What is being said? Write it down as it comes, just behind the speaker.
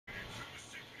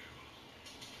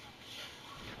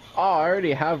Oh, I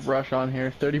already have rush on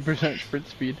here. 30% sprint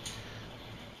speed.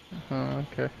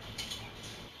 Okay.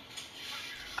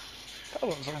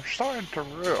 Fellas, I'm starting to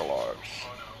realize.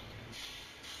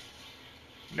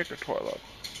 Nick a toilet.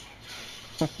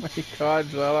 Oh my god,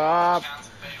 shut up!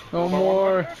 No But I want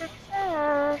more! to first.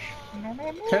 No,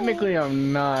 no, no. Technically,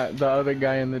 I'm not. The other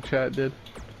guy in the chat did.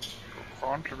 You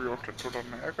contributed to the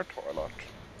mega toilet.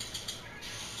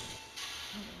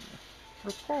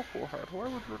 The purple head, why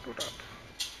would you do that?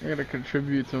 You're gonna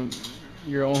contribute to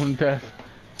your own death.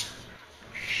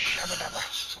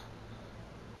 Shabba-dabba.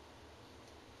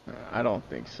 I don't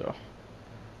think so.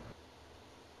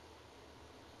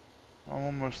 I'm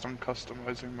almost done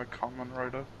customizing my Kamen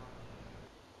Rider.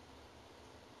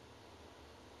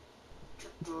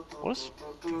 What's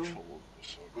default?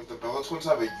 Wait, the Bella Twins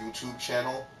have a YouTube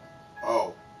channel?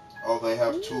 Oh. Oh, they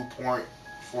have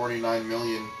 2.49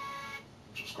 million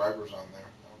subscribers on there.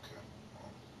 Okay.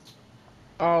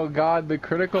 Oh god, the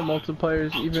critical multiplier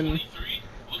is even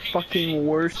fucking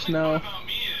worse now.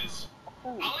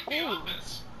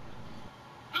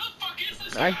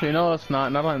 Actually, no, it's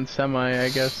not. Not on semi, I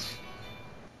guess.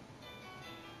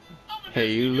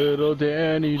 Hey, little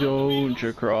Danny, don't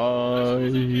you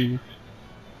cry.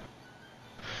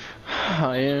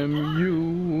 I am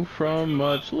you from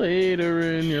much later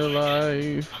in your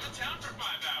life.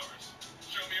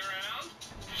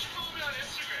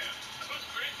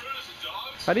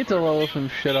 I need to level some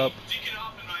shit up.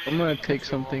 I'm gonna take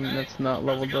something that's not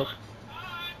leveled up.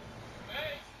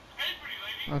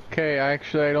 Okay,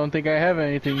 actually, I don't think I have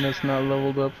anything that's not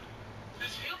leveled up.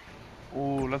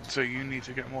 Oh, let's say you need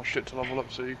to get more shit to level up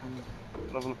so you can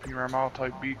level up your MR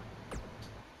type beat.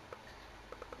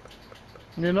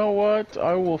 You know what?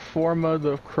 I will forma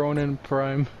the Cronin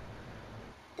Prime.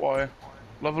 Why?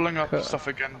 Leveling up stuff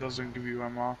again doesn't give you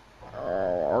MR.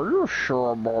 Are you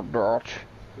sure about that?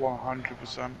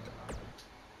 100%.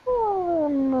 Oh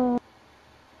no.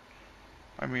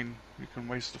 I mean, you can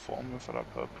waste the formula for that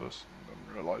purpose and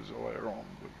then realize it later on,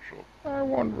 but sure. I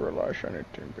won't realize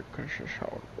anything because that's how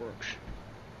it works.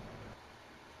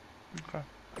 Okay.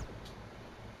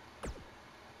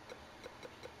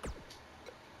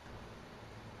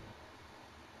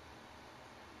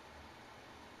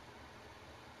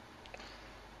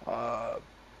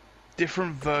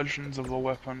 Different versions of the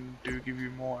weapon do give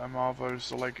you more MR though,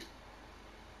 so like,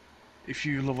 if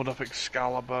you leveled up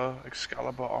Excalibur,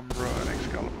 Excalibur Umbra, and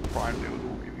Excalibur Prime, they would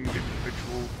all give you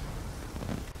individual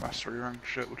mastery rank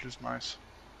shit, which is nice.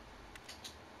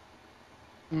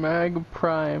 Mag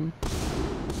Prime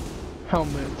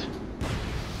helmet.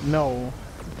 No,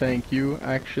 thank you,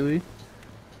 actually.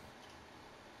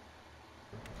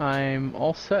 I'm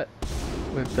all set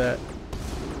with that.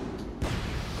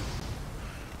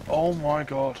 Oh my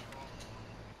god.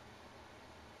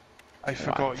 I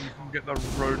forgot What? you can get the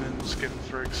Ronin skin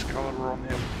for Excalibur on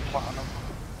the Platinum.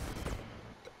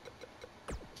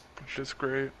 Which is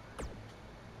great.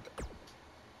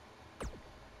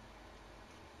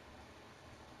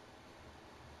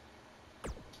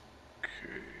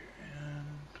 Okay,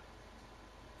 and...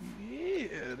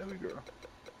 yeah, there we go.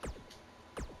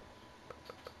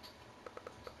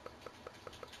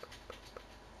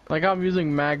 Like, I'm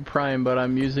using Mag Prime, but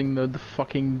I'm using the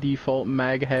fucking default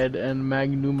Mag Head and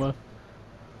Magnuma.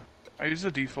 I use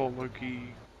the default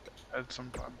Loki head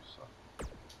sometimes, so...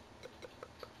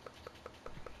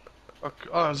 Okay.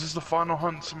 Oh, is this the final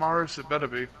hunt, Samaris? It better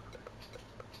be.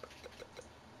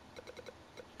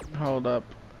 Hold up.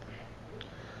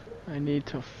 I need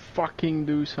to fucking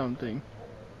do something.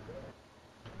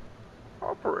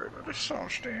 Operator, this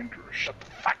sounds dangerous. Shut the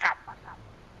fuck up!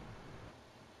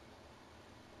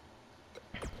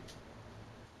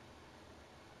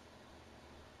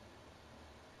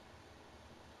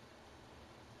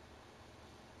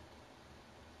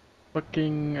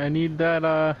 Fucking, I need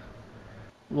that,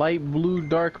 light blue,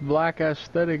 dark black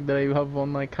aesthetic that I have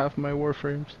on like half my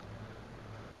Warframes.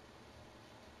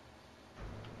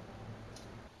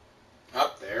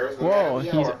 Up there's the man Whoa, of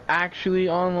the he's hour. actually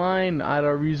online at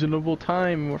a reasonable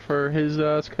time for his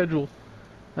schedule.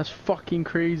 That's fucking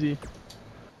crazy.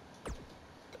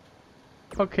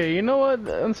 Okay, you know what?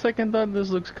 On second thought, this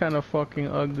looks kind of fucking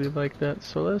ugly like that,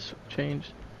 so let's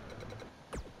change.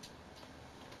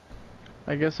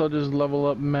 I guess I'll just level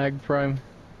up Mag Prime.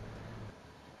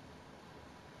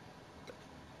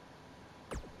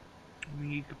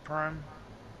 Mega Prime.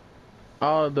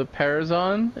 Oh, the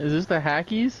Parazon? Is this the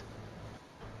hackies?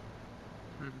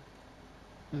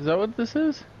 Is that what this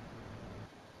is?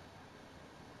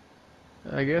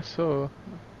 I guess so.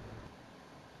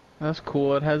 That's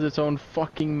cool, it has its own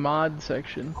fucking mod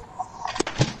section.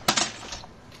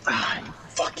 Ah, you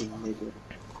fucking nigga.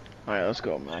 Alright, let's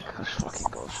go, Mac. Let's fucking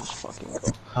go. Let's just fucking go.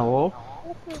 Hello?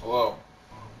 Hello.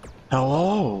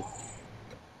 Hello?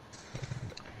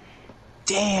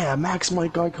 Damn, Max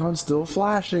mic icon still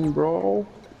flashing, bro.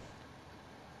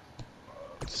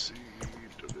 Let's see.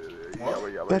 What?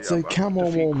 Yabba, yabba, That's a yabba. camo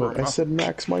Defeat moment. I Chroma. said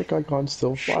Max mic icon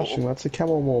still Shut flashing. up. That's a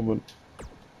camo moment.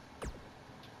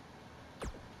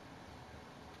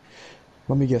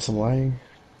 Let me guess, I'm lying.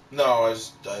 No,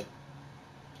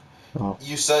 Oh.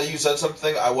 you said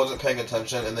something, I wasn't paying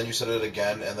attention, and then you said it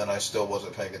again, and then I still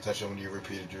wasn't paying attention when you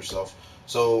repeated yourself.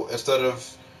 So instead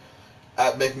of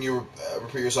making you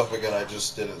repeat yourself again, I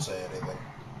just didn't say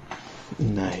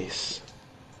anything. Nice.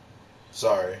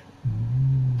 Sorry.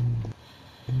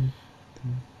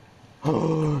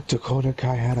 Dakota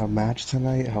Kai had a match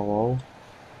tonight. Hello?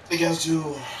 Against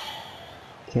who?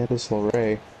 Candice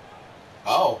LeRae.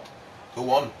 Oh. Who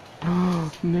won?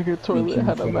 Nigga toilet DQ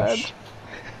had a finish. match.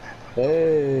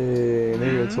 Hey,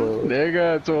 nigga toilet.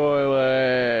 Nigga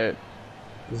toilet.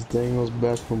 This Daniel's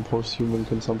back from post-human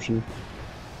consumption.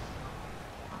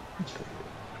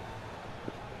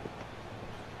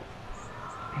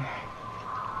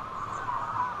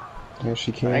 Yeah,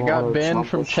 she came I on got her banned Trump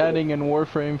from shit. chatting in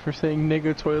Warframe for saying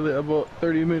nigga toilet about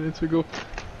 30 minutes ago.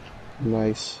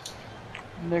 Nice.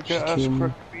 Nigga She ass came.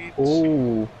 crack beats.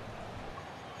 Oh.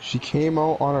 She came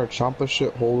out on her Champa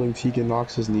shit holding Tegan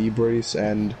Knox's knee brace,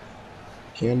 and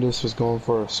Candice was going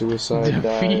for a suicide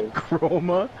Defeat dive.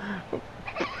 Chroma.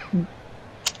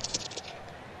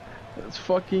 That's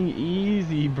fucking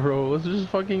easy, bro. Let's just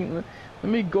fucking...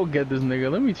 Let me go get this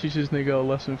nigga. Let me teach this nigga a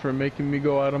lesson for making me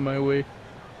go out of my way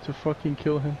to fucking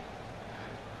kill him.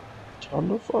 Time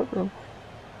to fuck her.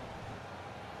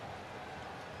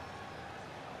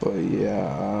 But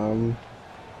yeah,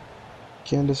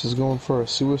 Candice is going for a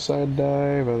suicide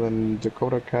dive, and then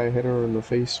Dakota Kai hit her in the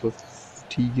face with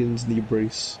Tegan's knee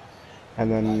brace.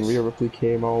 And then Nice. Rhea Ripley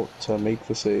came out to make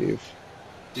the save.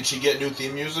 Did she get new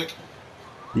theme music?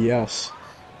 Yes,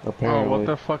 Oh, what apparently.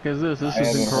 the fuck is this? This I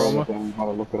isn't haven't heard Chroma. it, but I'm about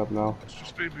to look it up now. It's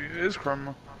just baby. It is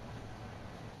Chroma.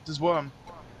 This is Worm.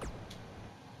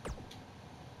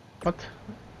 What?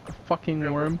 A fucking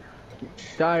Yeah, worm?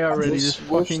 Die already, just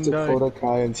Wish fucking die. Dakota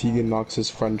Kai and Tegan Knox's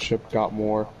friendship got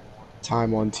more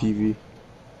time on TV.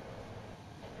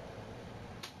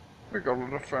 we gotta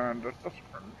defend it. That's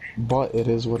cringe. But it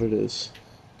is what it is.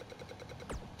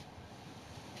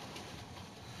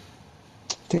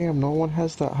 Damn, no one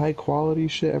has that high quality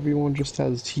shit. Everyone just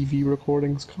has TV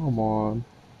recordings. Come on.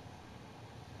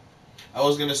 I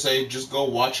was gonna say just go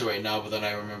watch it right now, but then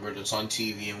I remembered it's on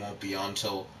TV and won't be on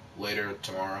till later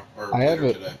tomorrow or I have later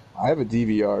it. today. I have a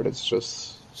DVR. It's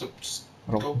just So just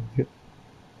I don't.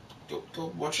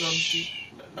 go watch it on TV.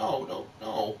 Shh. No.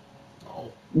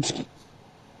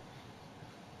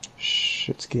 Shh.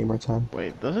 It's gamer time.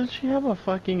 Wait, doesn't she have a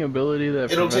fucking ability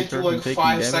that It'll prevents take you her from like taking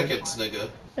 5 damage? seconds, nigga.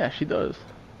 Yeah, she does.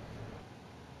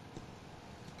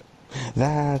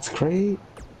 That's great.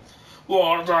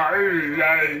 What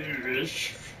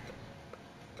Irish?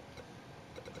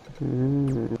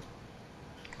 Mm.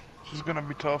 This is gonna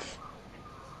be tough.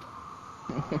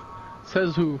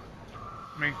 Says who?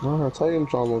 Me. Oh, her Titan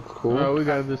Tron looks cool. Oh, we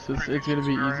got this. It's gonna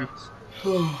be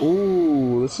easy.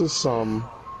 Ooh, this is some.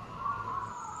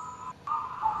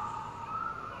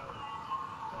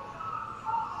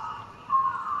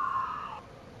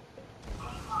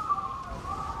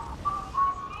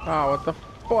 Ah, what the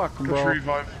fuck, Just bro?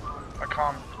 revive. I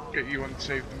can't get you and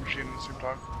save the machine at the same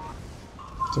time.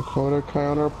 Dakota Kai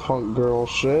on her punk girl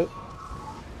shit.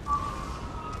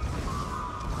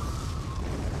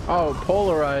 Oh,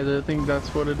 polarize. I think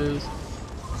that's what it is.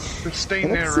 Just stay NXT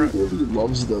near it. really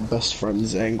loves the best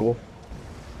friends angle.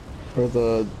 Or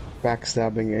the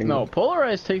backstabbing angle. No,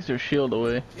 polarize takes her shield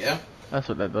away. Yeah. That's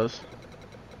what that does.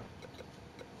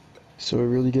 So we're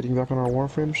really getting back on our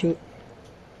Warframe shit?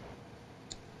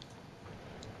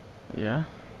 Yeah.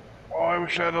 Oh, I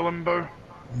wish I had a limbo.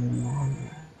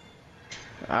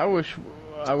 I wish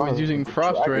I was using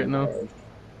Frost right now.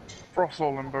 Frost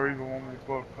or limbo, either one would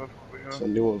work perfectly It's here. a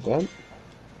new event?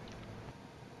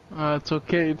 It's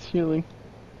okay. It's healing.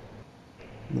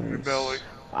 Nice. Barely.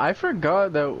 I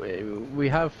forgot that we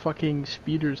have fucking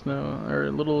speeders now,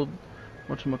 or little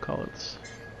whatchamacallits.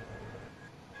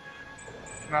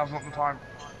 Now's not the time.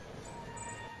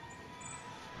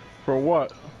 For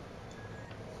what?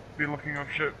 Be looking up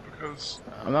shit because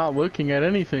I'm not looking at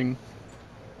anything.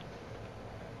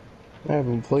 I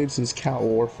haven't played since Cat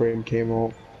Warframe came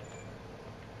out.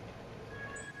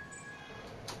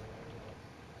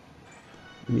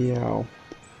 Meow.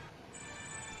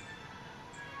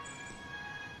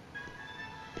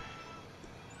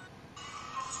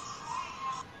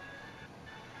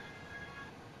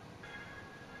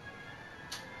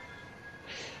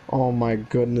 Oh my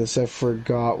goodness, I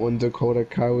forgot when Dakota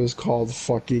Kai was called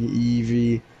fucking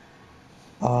Eevee.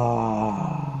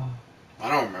 Ah.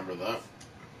 I don't remember that.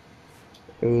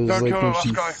 It was Don't like kill when that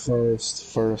she last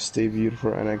guy. first debuted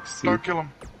for NXT. Don't kill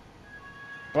him.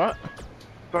 What?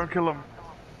 Don't kill him.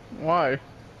 Why?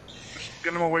 Just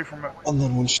get him away from it. And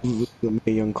then when she was in the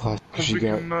Mae Young Classic, Because she we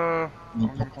got can, I'm gonna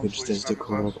packaged constantly as snap his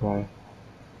Dakota ass. Kai.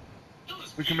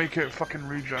 We can make it fucking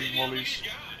regen while he's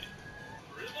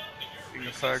being a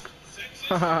fag.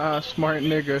 Haha, smart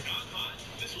nigga.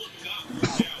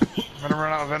 I'm gonna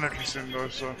run out of energy soon though,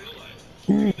 so.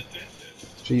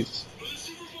 Jesus.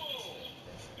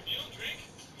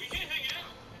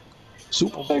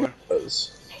 Super Oh boy.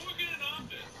 Megas.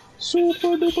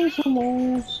 Super duper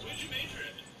summos.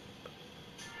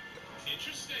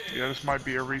 Yeah, this might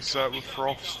be a reset with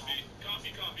Frost.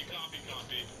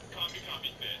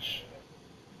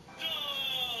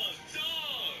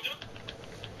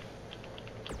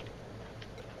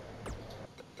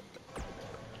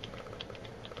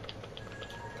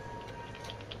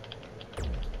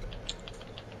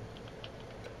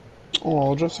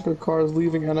 Oh, Jessica Carr is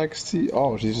leaving NXT.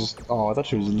 Oh, she's just. Oh, I thought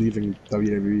she was leaving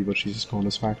WWE, but she's just going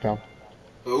to SmackDown.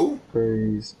 Who?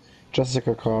 Crazy.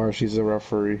 Jessica Carr, she's a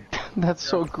referee. That's Yeah.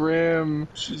 so grim.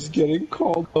 She's getting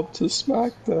called up to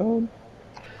SmackDown.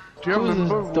 Do you have Who's this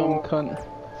limbo dumb or? cunt?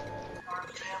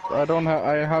 I don't have.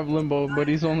 I have Limbo, but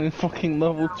he's only fucking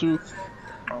level 2.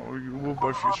 Oh, we'll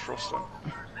both use Frost then.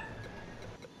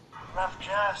 Left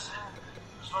Jess.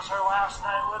 This was her last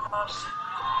night with us.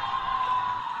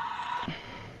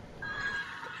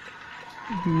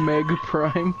 Meg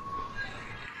Prime. Thank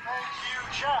you,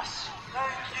 Jess.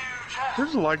 Thank you, Jess.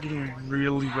 Who's lagging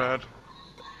really bad?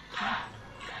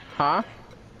 Huh?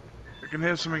 I can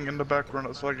hear something in the background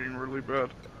that's lagging really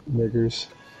bad. Niggers.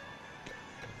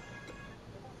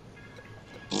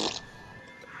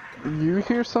 You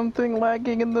hear something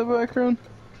lagging in the background?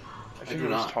 I think do it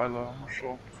was not. Tyler, I'm not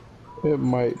sure. It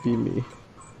might be me.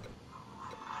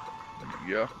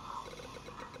 Yeah.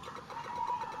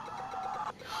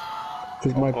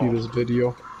 It might be this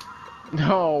video.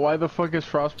 No, why the fuck is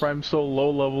Frost Prime so low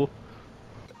level?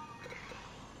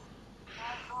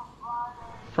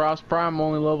 Frost Prime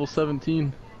only level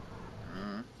 17.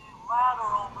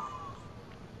 Lateral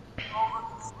move. Over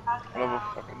the side. Whatever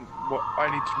fucking. What? I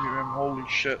need to mute him, holy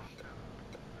shit.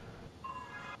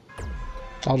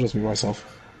 I'll just mute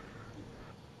myself.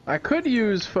 I could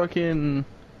use fucking...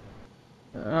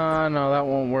 no, that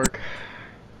won't work.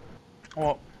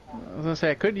 What? I was gonna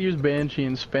say, I could use Banshee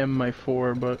and spam my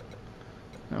 4, but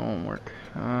that won't work.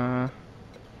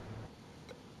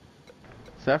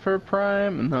 Zephyr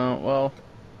Prime? No, well,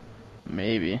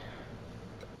 maybe.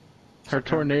 Her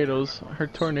tornadoes. Her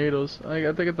tornadoes.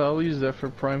 I think I'll use Zephyr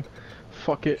Prime.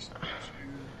 Fuck it.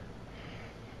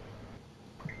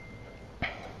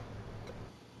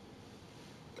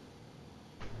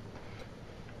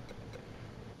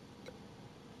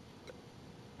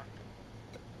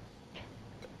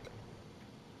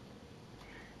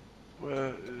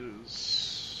 Where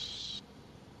is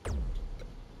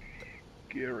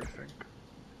gear, I think.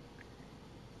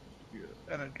 Yeah,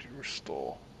 energy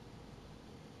restore.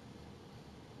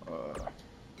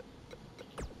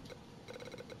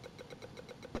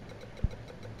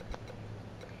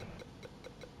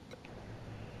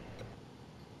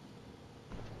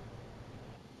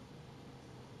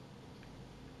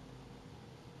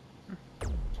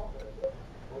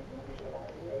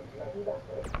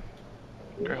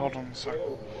 Okay, hold on a sec.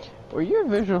 Were you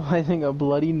visualizing a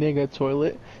bloody nigga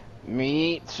toilet?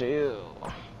 Me too.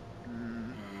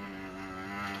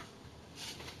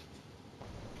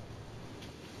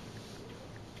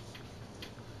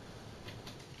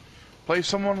 Play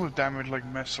someone with damage like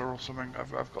Messer or something.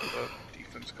 I've got the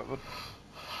defense covered.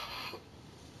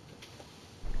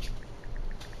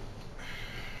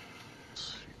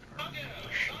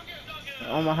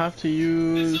 I'm gonna have to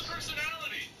use...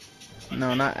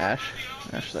 No, not Ash.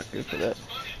 Ash's not good for that.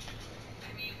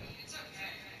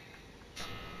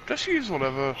 Just use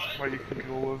whatever way you can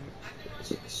deal with.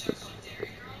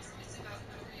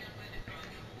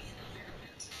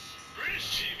 British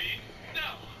TV? No,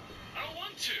 I don't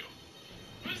want to.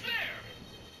 Who's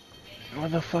there? Where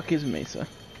the fuck is Mesa?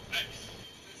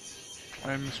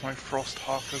 I miss my Frost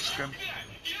Harker skin.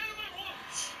 Get out of my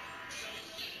woods!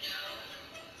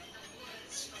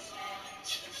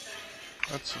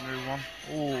 That's a new one.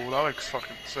 Ooh, that looks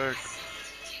fucking sick.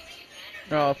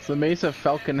 Oh, it's the Mesa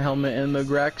Falcon helmet and the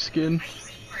Grack skin.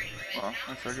 Oh,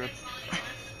 I figured.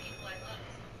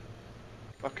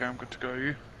 Okay, I'm good to go.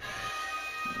 You?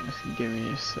 Just give me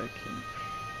a second.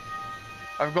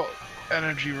 I've got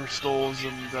energy restores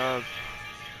and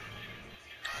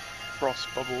frost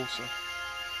bubble, so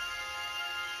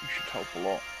you should help a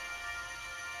lot.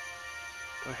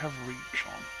 They have reach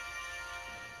on.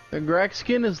 The Grack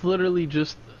skin is literally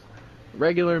just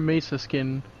regular Mesa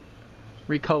skin,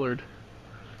 recolored.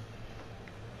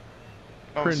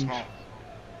 No, Cringe. it's not.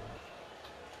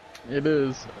 It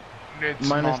is. It's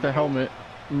Minus the not. helmet.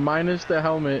 Minus the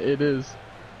helmet, it is.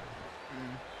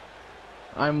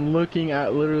 I'm looking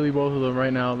at literally both of them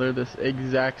right now. They're this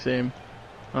exact same.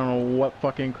 I don't know what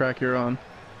fucking crack you're on.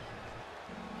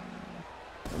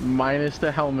 Minus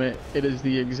the helmet, it is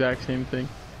the exact same thing.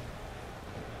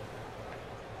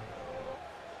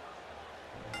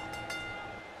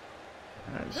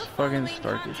 Let's The fucking following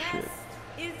start this shit. contest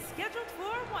is scheduled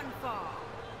for one fall.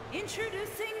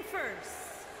 Introducing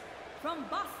first, from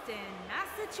Boston,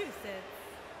 Massachusetts,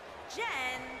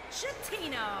 Jen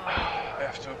Schettino. I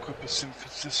have to equip a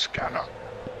synthesis scanner.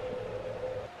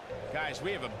 Guys,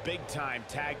 we have a big-time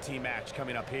tag team match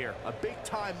coming up here. A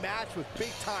big-time match with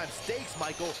big-time stakes,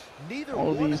 Michael. Neither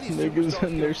All one these of these niggas superstars and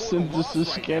can their afford a loss synthesis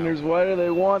right scanners, now. why do they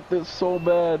want this so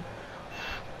bad?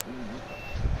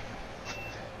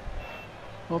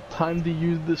 Well, time to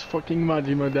use this fucking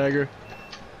Majima dagger.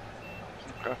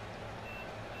 Okay.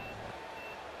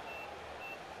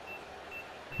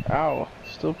 Ow,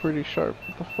 still pretty sharp.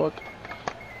 What the fuck?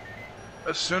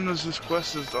 As soon as this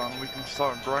quest is done, we can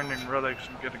start grinding relics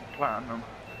and getting platinum.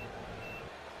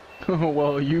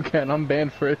 Well, you can. I'm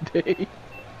banned for a day.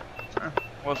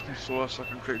 Worst comes to worst, I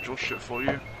can create your shit for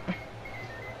you.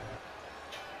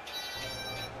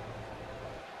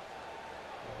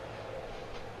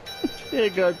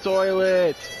 Dig a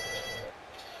toilet.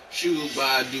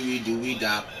 Shoo-ba dooey dooey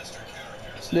dop.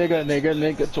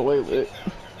 Nigga toilet.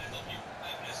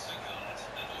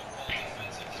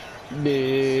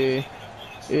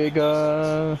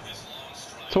 Nigga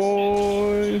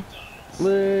toilet.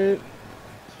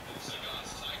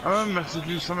 I'm gonna message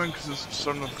you something because it's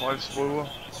Persona 5 spoiler.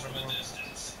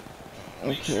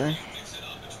 Okay.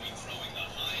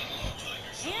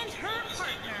 And her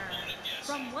partner,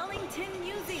 from Wellington,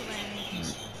 New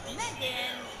Zealand,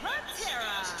 Megan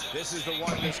Patera. This is the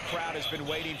one this crowd has been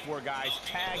waiting for, guys.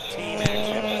 Tag team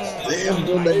action. Damn,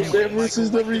 the nightmare versus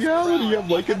the reality. I'm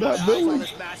liking that building.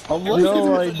 I'm liking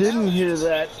No, I it. didn't hear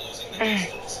that.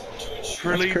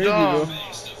 Really crazy, dumb.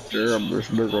 Damn, this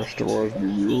nigga still has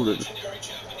me muted.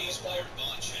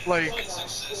 Like,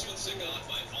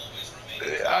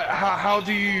 how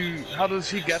does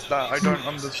he get that? I don't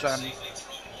understand.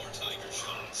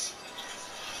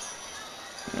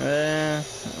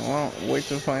 Well, wait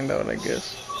to find out, I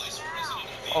guess.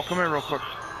 Oh, come here real quick.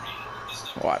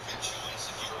 What?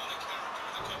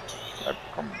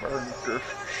 Come very good.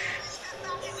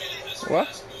 What?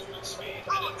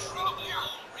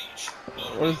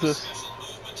 What is this?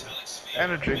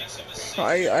 Energy.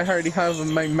 I already have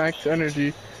my max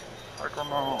energy. I don't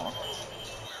know.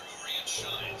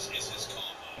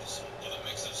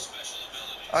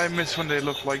 I miss when they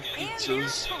look like And your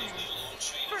pizzas. opponent,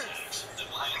 first,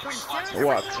 from Sarasota,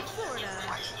 What? Florida,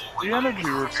 The energy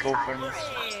ritual things.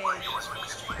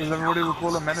 Briggs. Because everybody would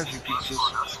call them energy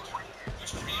pizzas.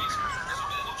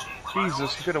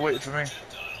 Jesus, you could have waited for me.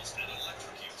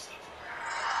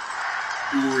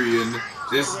 Urian.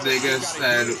 This nigga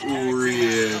said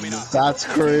Urian. That's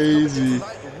crazy.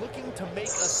 Looking to make a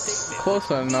statement.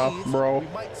 Close enough, bro. We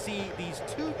might see these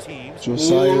two teams.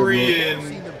 Josiah, Urian. We've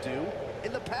seen them do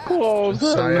in the past. Close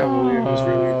Josiah Williams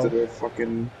really enough. did a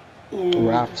fucking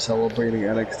rap celebrating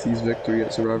NXT's victory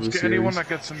at Survivor Just get anyone Series.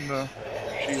 that gets in the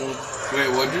shield. Wait,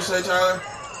 what'd you say, Tyler?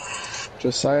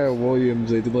 Josiah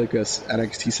Williams, they did like a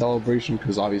NXT celebration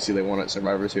because obviously they won at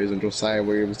Survivor Series, and Josiah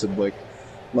Williams did like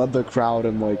led the crowd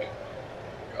in like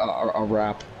a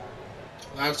rap.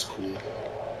 That's cool.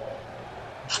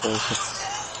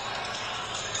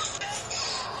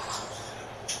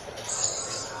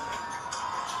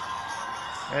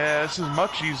 Yeah, this is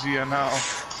much easier now.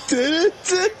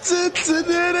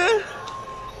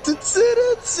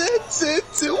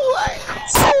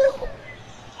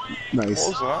 Nice. What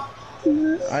was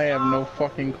that? I have no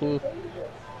fucking clue.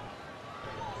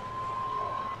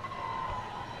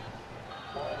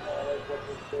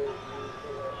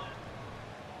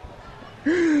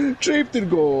 Draped in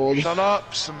gold. Shut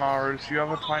up, Samaras. You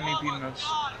have a tiny penis.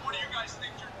 What do you guys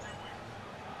think you're doing?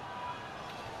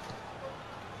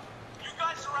 You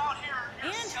guys are out here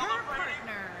And her celebrating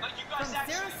partner, like you from guys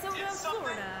actually Sarasota, did something.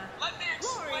 Florida, Let me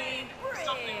explain Lori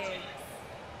something to Briggs.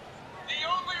 you. The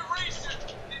only reason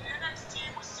that NXT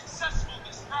was successful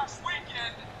this past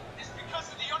weekend is because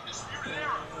of the Undisputed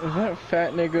Era. Is that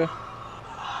fat nigga?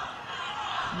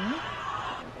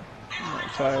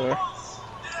 Tyler.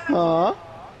 Huh?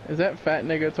 Is that fat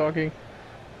nigga talking?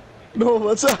 No,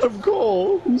 that's Adam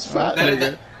Cole. Who's fat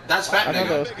nigga? That's fat I thought that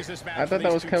nigga. was, Big is this match I for thought that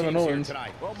these was two Kevin teams here Owens.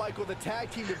 tonight? Well, Michael, the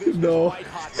tag team division is No. white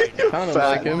hot right now. Sounded Fat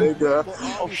like him. nigga. People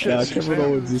Oh obviously shit, Yeah, is he Kevin fat?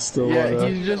 Owens is still Yeah,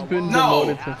 on he's just been No,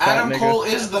 demoted to fat Adam nigga. Cole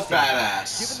is the fat Given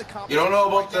ass. the You don't know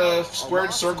about competition right the now, a squared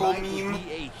loss circle tonight would meme,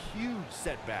 be a huge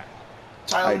setback.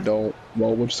 Tyler? I don't.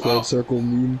 Well, which squared Well, circle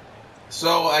meme?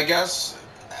 so I guess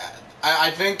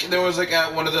I think there was like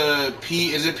at one of the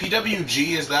is it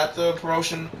PWG? Is that the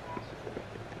promotion?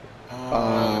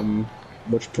 Uh,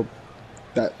 Which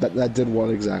that did what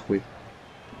exactly?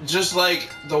 just like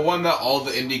the one that all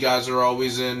the indie guys are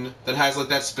always in, that has like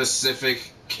that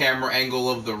specific camera angle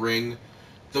of the ring.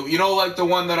 You know, like the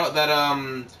one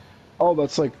that Oh,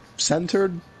 that's like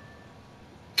centered.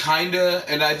 kinda,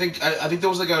 and I think there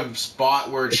was like a spot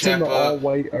where It's in the Ciampa,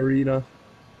 all-white arena.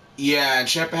 yeah, and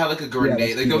Ciampa had like a Yeah, that's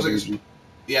grenade, like there was like PWG.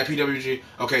 yeah, PWG.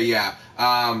 Okay, yeah.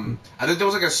 I think there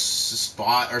was like a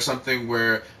spot or something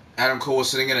where Adam Cole was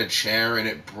sitting in a chair and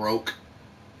it broke,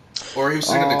 or he was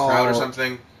sitting in the crowd or Oh,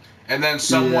 something, and then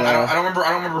someone yeah. I don't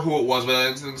remember who it was, but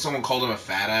I think someone called him a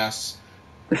fat ass.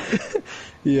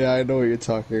 Yeah, I know what you're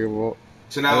talking about.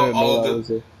 So I now didn't know that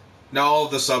was a. all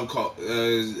of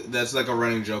the that's like a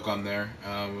running joke on there.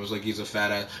 It was like he's a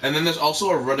fat ass, and then there's also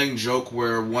a running joke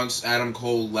where once Adam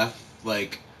Cole left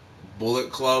like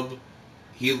Bullet Club, Had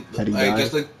he I died?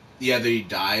 guess like yeah, that he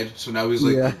died. So now he's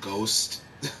like Yeah. a ghost.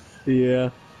 Yeah.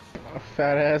 A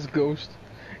fat ass ghost.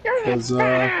 You're Because the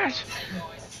fat ass!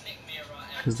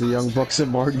 the Young Bucks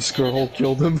and Marty Skrull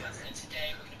killed him.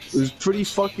 It was pretty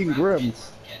fucking grim.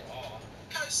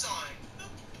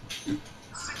 You're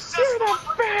the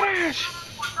fat ass!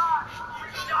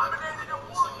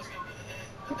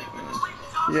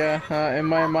 Yeah, in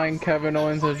my mind, Kevin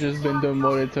Owens has just been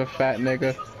demoted to fat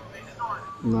nigga.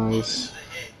 Nice.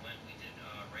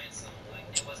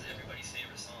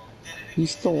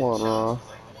 He's still on Raw.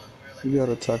 You got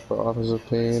attacked by Officer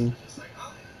Pain.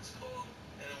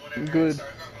 Good.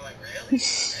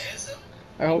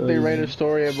 I hope they write a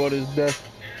story about his death.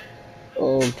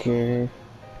 Okay.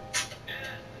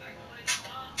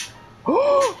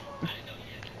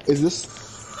 Is this?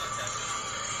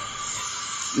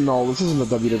 No, this isn't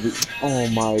the WWE. Oh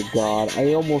my god!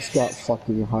 I almost got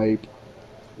fucking hype.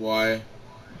 Why?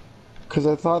 Cause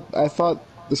I thought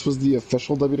this was the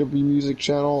official WWE music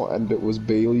channel and it was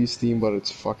Bailey's theme, but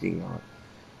it's fucking not.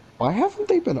 Why haven't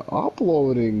they been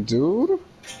uploading, dude?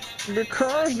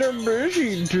 Because they're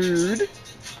busy, dude.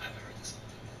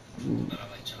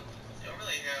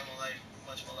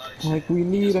 Like, we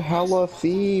need hella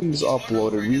themes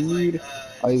uploaded. We need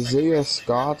Isaiah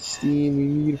Scott's theme. We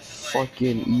need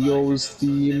fucking EO's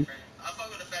theme.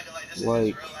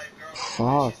 Like,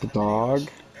 fuck, dog.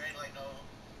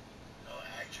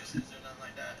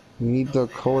 We need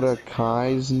Dakota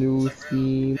Kai's new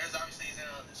theme.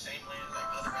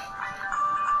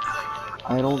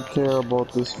 I don't care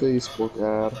about this Facebook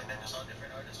ad.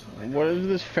 What is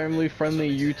this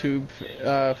family-friendly YouTube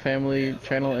family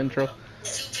channel intro?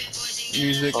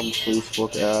 Music. Some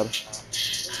Facebook ad.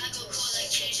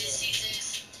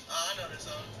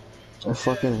 I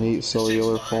fucking hate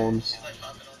cellular phones.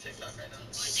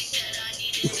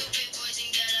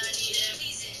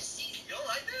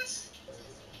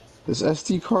 This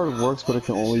SD card works, but it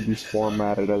can only be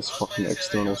formatted as fucking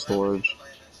external storage.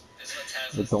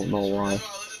 I don't know why. I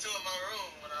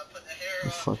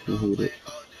fucking hate it.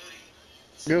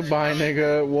 Goodbye,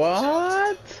 nigga.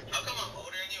 What?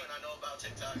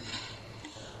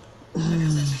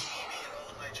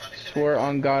 Swear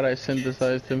on God, I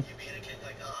synthesized him.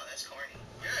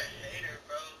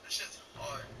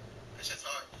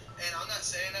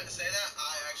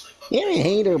 You're a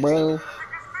hater, bro.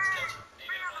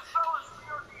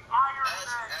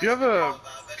 You have a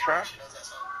trap?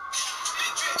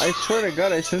 I swear to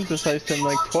God, I synthesized him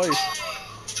like twice.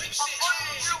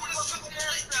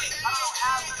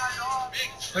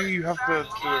 I think you have to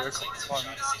do it a couple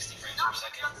times.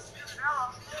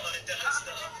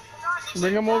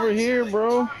 Bring him over here,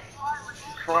 bro. I'm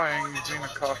trying, he's being a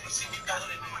cuck.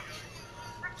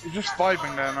 He's just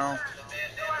vibing there now.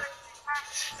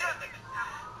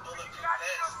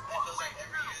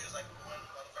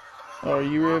 Oh, are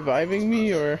you reviving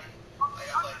me, or?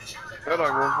 Said I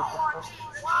was.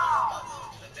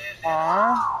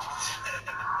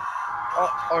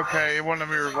 Oh, okay, it won't let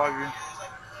me revive you.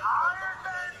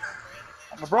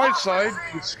 On the bright side,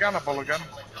 he's scannable again.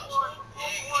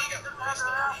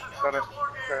 Got it.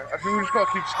 Okay, I think we just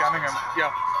gotta keep scanning him.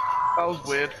 Yeah, that was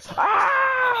weird.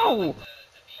 Ow!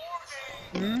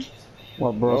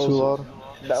 What, bro? Too loud?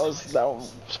 That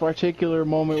particular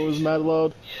moment was mad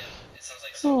loud.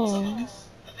 Oh.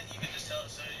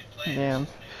 Man.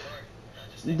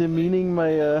 demeaning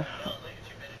my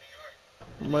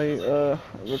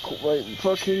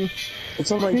fucking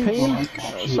It's my okay, bro. pain. I got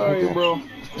you. I Sorry, got bro. you.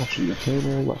 I got you. Okay,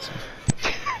 little lesson.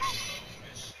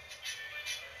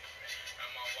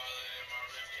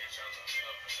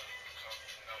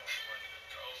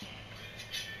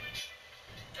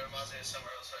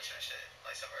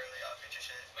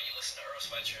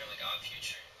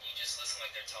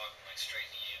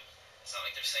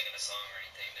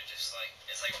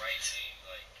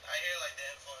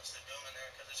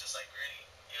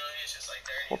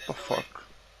 What the fuck?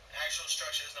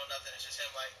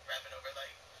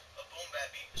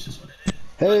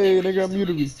 Hey, nigga,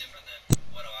 muted me.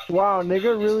 Wow,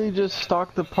 nigga really just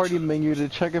stalked the party menu to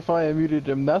check if I unmuted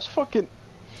him. That's fucking.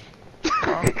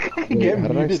 Wait, Get how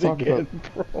did I muted stalk the... again,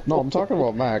 bro. No, I'm talking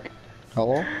about Mac.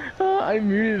 Hello? I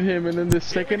muted him, and then the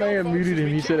second I unmuted him,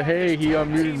 he said, "Hey, he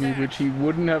unmuted me," which he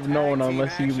wouldn't have known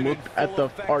unless he looked at the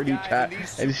party chat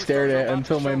and stared at it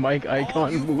until my mic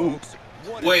icon moved.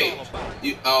 Wait,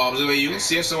 you can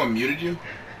see if someone muted you?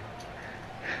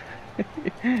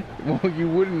 Well, you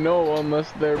wouldn't know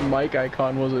unless their mic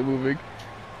icon wasn't moving.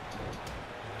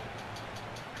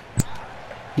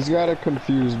 He's got it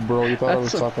confused, bro. He thought I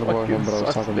was talking about him, but I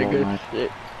was talking about Mac.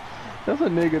 Shit. That's a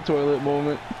nigga toilet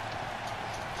moment.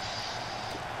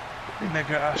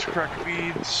 Nigga ass crack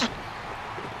beads.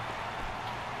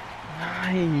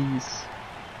 Nice.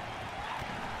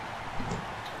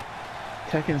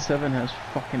 Tekken 7 has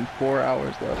fucking 4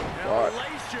 hours left. Fuck.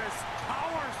 Hellacious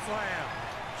power slam.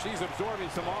 She's absorbing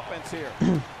some offense here.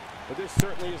 But this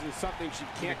certainly isn't something she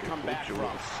can't come back from.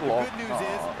 The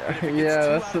good news is,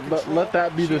 Yeah, let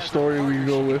that be the story we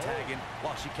go with.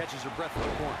 While she catches her breath in the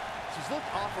corner. She's looked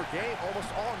off her game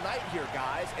almost all night here,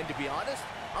 guys. And to be honest,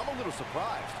 I'm a little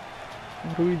surprised.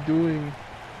 What are we doing?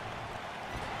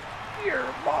 Your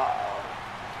mom.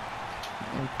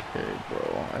 Okay,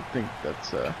 bro. I think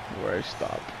that's where I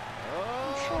stop.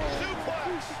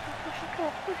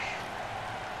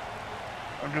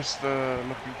 I'm just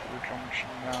looking for the junction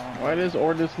now. Why does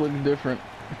Ordis look different?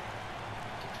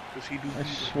 Does he do? I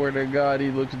swear to God, he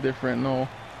looks different. No.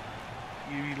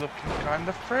 You looking kind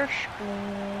of fresh, bro.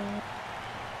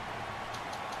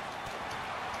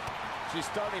 She's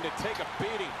starting to take a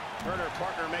beating. Her and her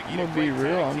partner making I'm gonna be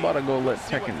real. I'm about to go let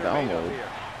Tekken download.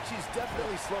 She's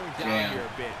definitely slowing down here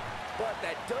a bit, but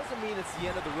that doesn't mean it's the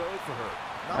end of the road for her.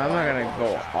 I'm not gonna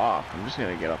go off. I'm just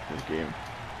gonna get off this game.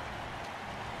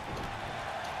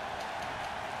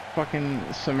 Fucking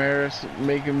Samaras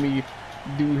making me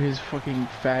do his fucking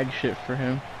fag shit for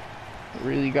him. It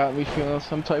really got me feeling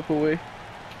some type of way.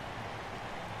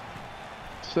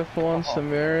 Cephalon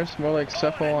Samaras, more like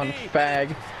Cephalon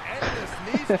fag.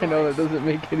 I know that doesn't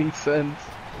make any sense.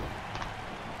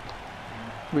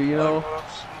 But you know,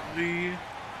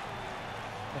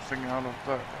 nothing out of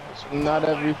that. not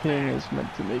everything is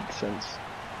meant to make sense.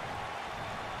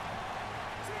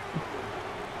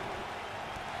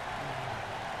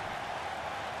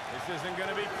 This isn't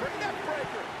gonna be quick neck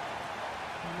breaker.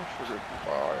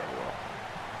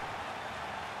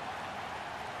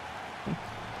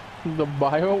 The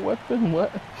bio weapon?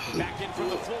 What? Back in from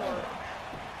the floor.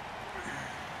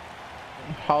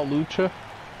 Halucha?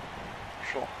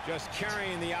 Sure. Just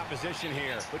carrying the opposition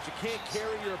here. But you can't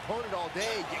carry your opponent all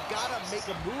day. You gotta make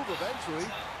a move eventually.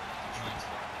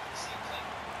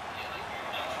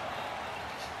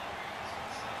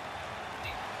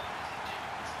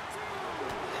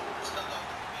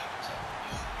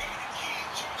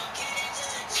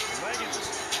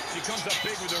 She comes up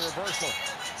big with a reversal.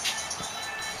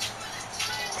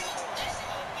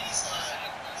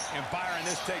 And Byron,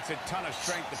 this takes a ton of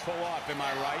strength to pull off, am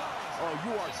I right? Oh,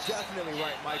 you are definitely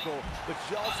right, Michael. But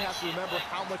you also have to remember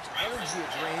how much energy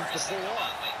it drains to pull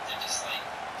off.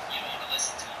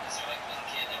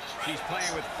 She's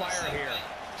playing with fire here.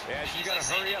 Yeah, she's got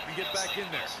to hurry up and get back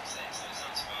in there.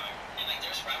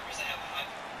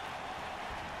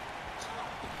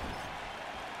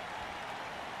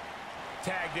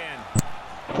 Tagged in.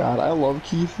 God, I love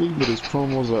Keith Lee, but his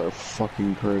promos are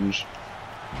fucking cringe.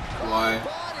 Why?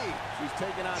 She's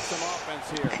taking on some offense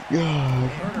here.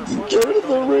 God, get in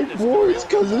the ring, boys,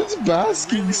 because it's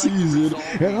basking season,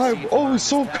 and I'm oh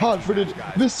so confident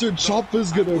Mr.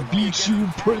 Ciampa's gonna beat you,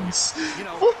 Prince.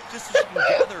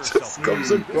 Just comes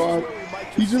across,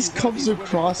 he just comes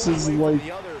across as like,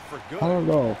 I don't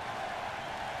know.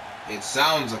 It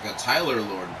sounds like a Tyler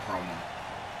Lord promo.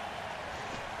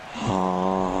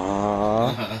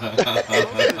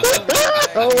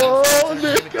 Hello,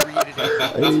 nigga.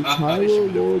 A Tyler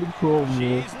Lord promo.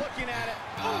 She's looking at it.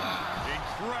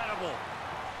 Incredible.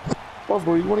 What,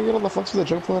 bro? You want to get on the flex with a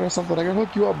jump line or something? I can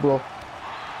hook you up, bro.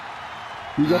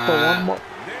 You got the one more.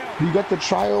 We got the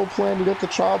trial plan. We got the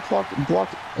trial block.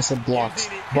 I said blocks.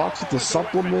 Blocks with the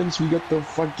supplements. We got the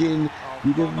fucking.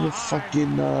 We got the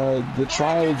fucking the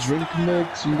trial drink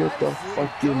mix. We got the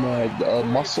fucking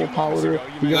muscle powder.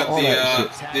 We got all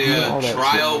that shit. The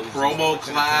trial promo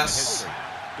class.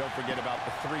 Don't forget about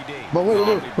the 3 days. But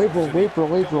wait,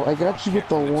 bro. I got you with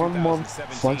the 1 month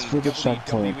flex for the check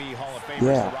plan.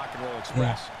 Yeah.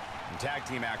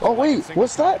 Oh wait,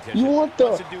 what's that? You want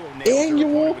the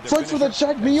annual flex for the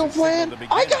check meal plan?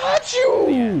 I got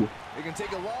you! It can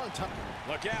take a long time.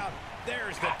 Look out,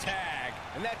 there's the tag.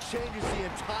 And that changes the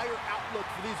entire outlook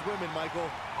for these women, Michael.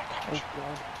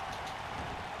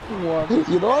 What?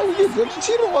 You know, I get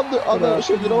Schettino on the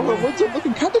shit, you know, her words are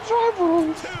looking kind of dry,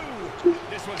 bro.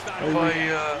 This was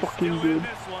not Fucking good.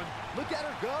 Look at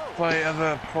her go. If I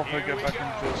ever properly get back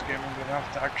into this game, I'm gonna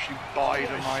have to actually buy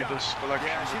the Midas collection.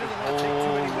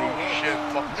 Holy shit,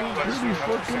 Pretty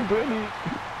fucking pretty.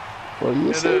 What do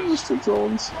you say, Mr.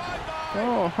 Jones?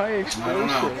 Oh, high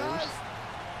explosives.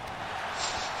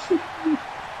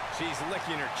 She's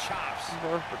licking her chops.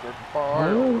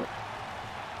 Oh.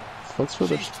 Flex for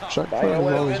the check plan as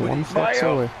well as 1 flex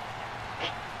away.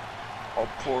 I'll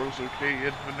pour us okay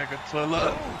in vinegar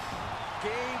toilet.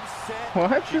 Game, set.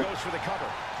 What? She goes for the cover.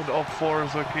 But all four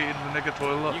is okay in vinegar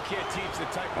toilet. You can't teach the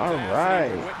type of All tenacity right.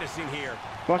 we're witnessing here.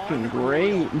 Fucking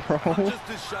great, bro. I'm just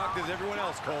as shocked as everyone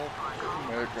else, Cole.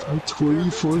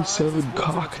 24/7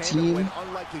 cock team. When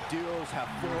unlikely duos have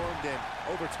formed and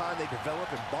over time they develop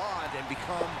and bond and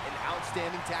become an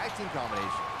outstanding tag team combination.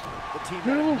 The team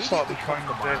that You're all starting immediately to find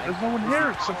comes to dead. mind There's no one is here the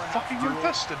except powerhouse fucking duo.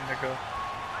 invested, nigga.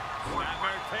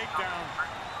 Nightmare takedown.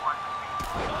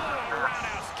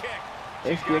 Roundhouse kick.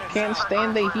 If you can't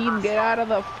stand the heat, get out of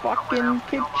the fucking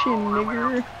kitchen,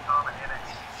 nigger.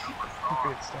 Okay,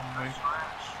 it's done, mate.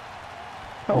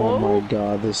 Oh Hello? my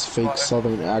god, this fake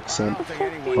southern accent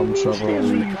from Stand Trevor there,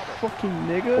 Lee you fucking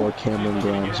nigga. or Cameron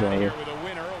Grimes, rather. With a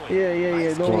win early.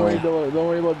 Yeah. Don't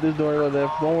worry about this. Don't worry about that.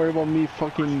 Don't worry about me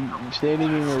fucking standing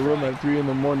in a room at 3 in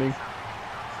the morning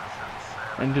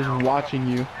and just watching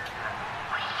you.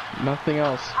 Nothing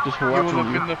else. Just You will watching have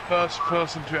you. been the first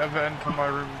person to ever enter my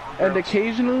room. And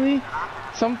occasionally,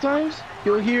 sometimes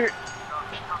you'll hear.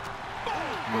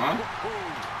 Huh?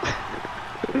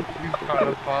 You kind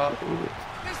of part.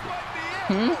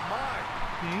 Hmm?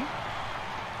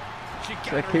 She got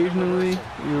her in the Occasionally,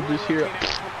 reversal. you'll just hear.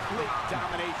 Complete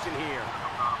domination here.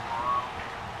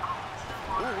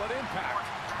 Ooh, what impact.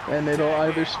 And it'll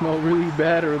either smell really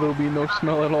bad or there'll be no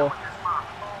smell at all.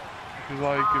 Which is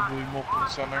arguably more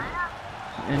concerning.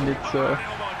 And it's Elbow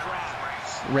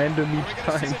drop. random Are we each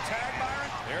gonna see time. the tag, Byron?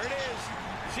 There it is.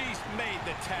 She's made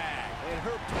the tag. And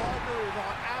her partner is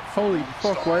on Holy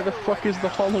absolute fuck, why the fire fuck right is the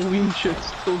now. Halloween shit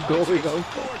still going on?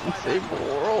 Fucking save the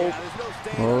world. Yeah, there's no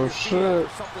staying Oh, on your feet shit.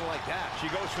 after something like that. She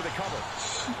goes for the cover.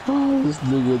 Oh, this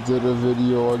nigga did a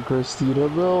video on Christina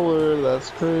Miller. That's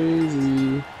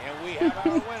crazy. And we have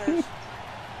our winners.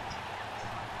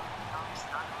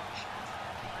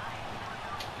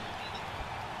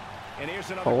 And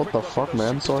here's another Oh, what quick the look at fuck, those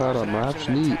man? So had superstars a in match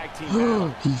action in that neat. tag team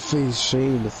battle. He faced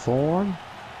Shane Thorne.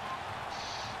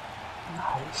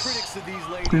 Critics of these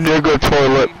ladies Nigga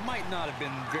toilet. might not have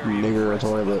been very Nigger impressed,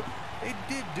 toilet. but they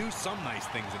did do some nice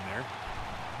things in there.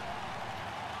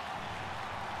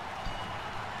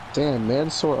 Damn,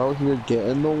 Mansoor out here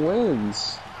getting the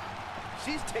wins.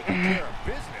 She's taking care of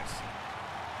business.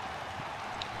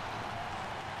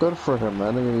 Good for him, man.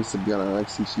 I think he needs to be on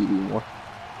NXT TV more.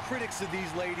 Critics of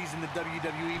these ladies in the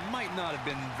WWE might not have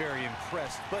been very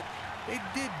impressed, but they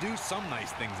did do some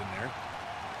nice things in there.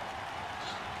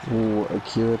 Ooh,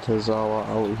 Akira Tozawa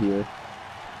out here.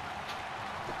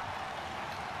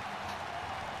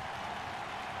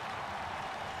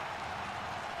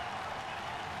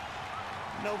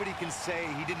 Nobody can say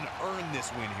he didn't earn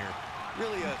this win here.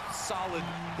 Really a solid,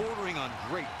 bordering on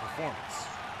great performance.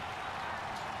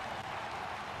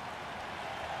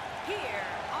 Here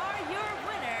are your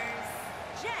winners,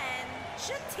 Jen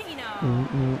Schettino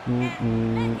and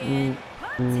Megan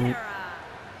Patera.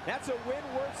 That's a win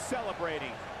worth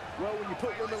celebrating. Well, when you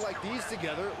put women like these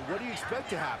together, what do you expect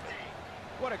to happen?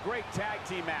 What a great tag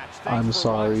team match. Thanks I'm for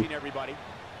sorry. watching, everybody.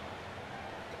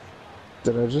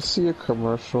 Did I just see a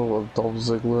commercial of Dolph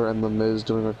Ziggler and The Miz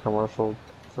doing a commercial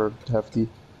for Hefty?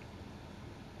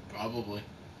 Probably.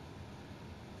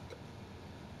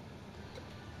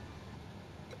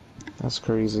 That's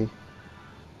crazy.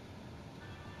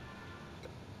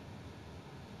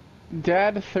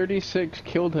 Dad 36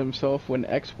 killed himself when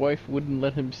ex-wife wouldn't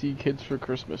let him see kids for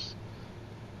Christmas.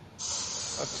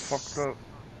 That's fucked up.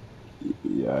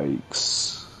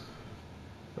 Yikes.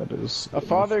 That is. A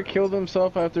father killed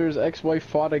himself after his ex-wife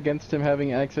fought against him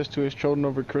having access to his children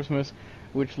over Christmas,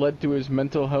 which led to his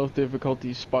mental health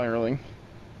difficulties spiraling.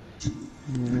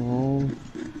 No.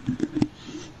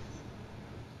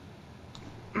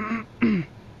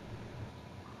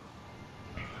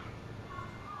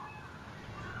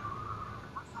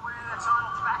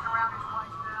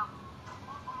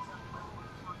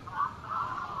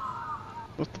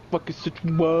 What the fuck is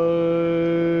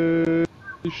situation?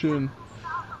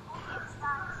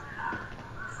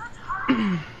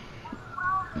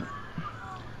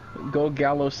 Go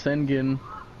Gallo Sengen.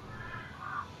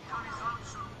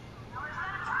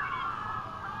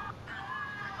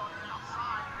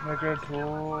 Like a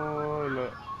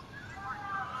toilet.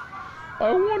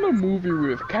 I want a movie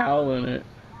with Cal in it.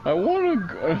 I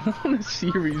want a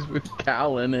series with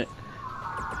Cal in it.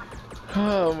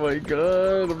 Oh my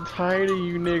god, I'm tired of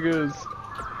you niggas.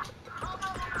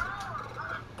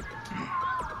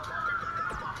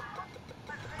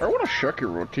 I want a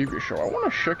Sekiro TV show. I want a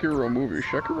Sekiro movie.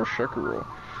 Sekiro.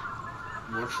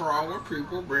 What's wrong with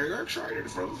people being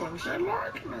excited for the things they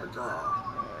like,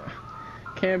 nigga?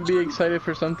 Can't be excited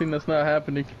for something that's not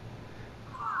happening.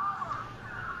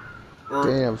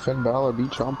 Damn, Finn Balor beat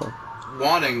Ciampa.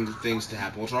 Wanting things to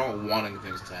happen. What's wrong with wanting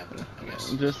things to happen, I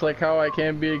guess? Just like how I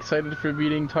can't be excited for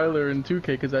beating Tyler in 2K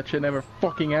because that shit never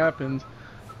fucking happens.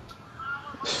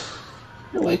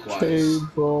 Likewise. Okay,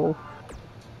 bro.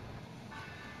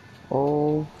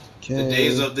 Okay.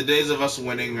 The days of us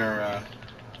winning are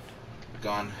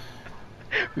gone.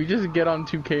 We just get on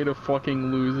 2K to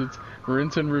fucking lose. It's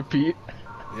rinse and repeat.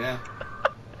 Yeah.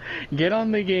 Get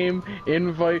on the game,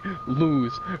 invite,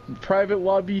 lose. Private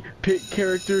lobby, pick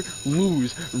character,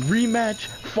 lose. Rematch,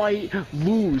 fight,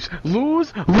 lose.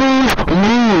 Lose. Bro,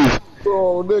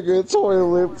 nigga,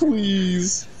 toilet,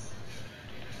 please.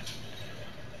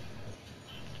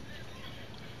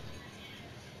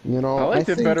 You know, I liked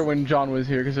it think... better when John was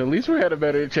here, because at least we had a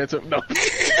better chance of... No.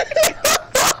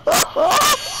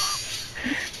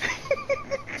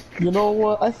 You know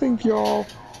what? I think y'all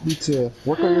need to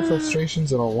work on your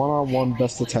frustrations in a one-on-one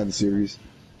best-of-10 series.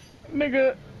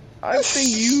 Nigga, I think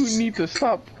you need to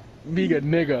stop being a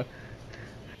nigga.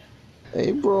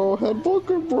 Hey, bro, head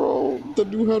booker, bro. The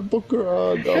new head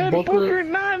booker, head booker,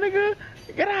 nah, nigga.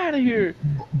 Get out of here.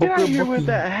 Get out of here with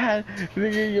that hat.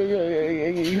 Nigga,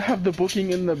 you have the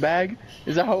booking in the bag?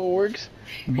 Is that how it works?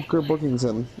 Booker bookings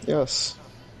in, yes.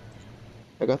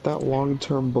 I got that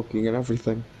long-term booking and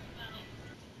everything.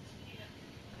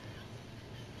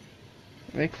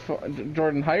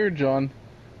 Jordan, hire John.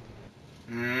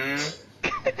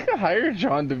 Hire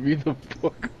John to be the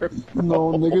booker. Bro.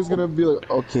 No, nigga's gonna be like,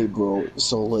 okay, bro,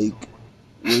 so like,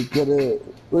 we're gonna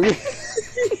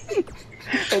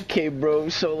okay, bro,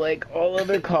 so like, all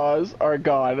other cars are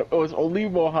gone. It was only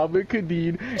Mohammed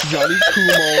Khabib,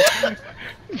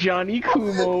 Johnny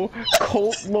Kumo,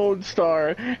 Colt Lone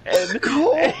Star, and...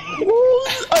 Colt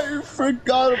I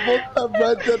forgot about that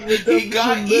Red Dead Redemption, he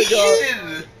got nigga.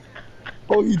 Ian.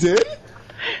 Oh, he did?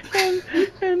 And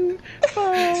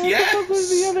yes. what was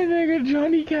the other nigga,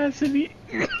 Johnny Cassidy?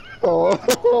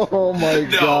 Oh my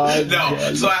god. No.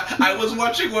 So I was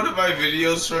watching one of my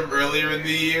videos from earlier in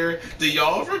the year. Do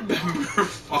y'all remember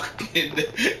fucking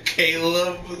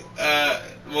Caleb,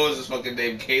 what was his fucking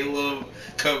name? Caleb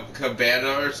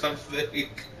Cabana or something?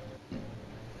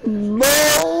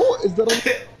 No! Is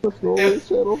that on the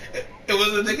channel? It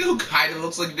was a nigga who kind of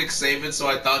looks like Nick Saban, so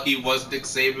I thought he was Nick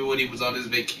Saban when he was on his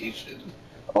vacation.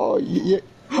 Oh, yeah.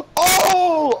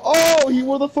 Oh, he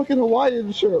wore the fucking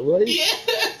Hawaiian shirt, right?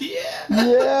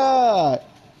 Yeah.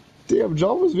 Damn,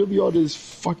 John was really on his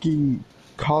fucking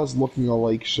cause looking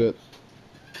alike shit.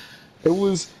 It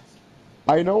was...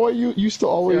 I know what you used to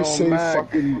always say Mac.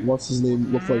 fucking... What's his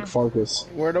name? Looked like Farkas.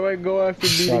 Where do I go after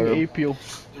beating Apeel?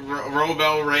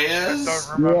 Robel Reyes?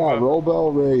 Yeah,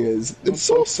 Robel Reyes. It's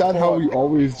so sad how we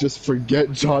always just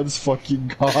forget John's fucking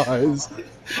cause.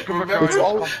 It's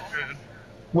all...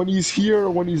 When he's here or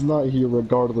when he's not here,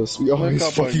 regardless, we always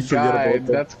fucking forget about that.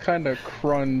 That's kind of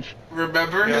crunge.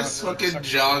 Remember his fucking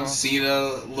John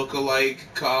Cena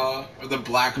look-alike car? Or the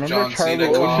black John Charlie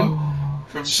Cena car?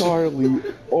 From Charlie,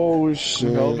 oh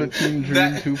shit. Velveteen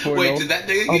Dream 2.0. Wait, did that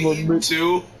nigga get eaten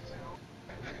too?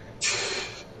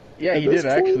 Yeah, he did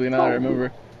actually, now I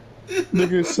remember.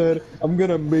 Nigga said, I'm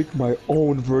gonna make my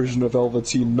own version of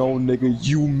Velveteen. No, nigga,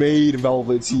 you made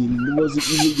Velveteen. It wasn't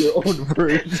even your own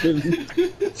version.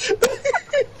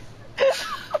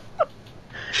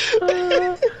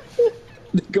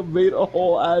 Nigga made a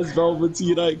whole ass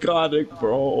Velveteen iconic,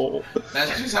 bro.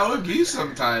 That's just how it be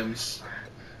sometimes.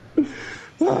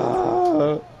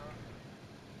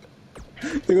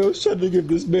 Like, I was trying to give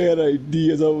this man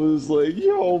ideas. I was like,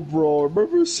 yo, bro,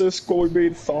 remember Cisco? We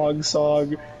made Thong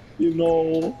Song, you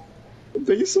know?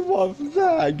 Base him off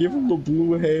that. Give him the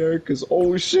blue hair, cause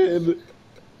Ocean.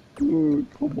 Dude,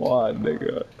 come on,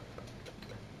 nigga.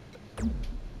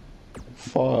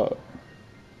 Fuck.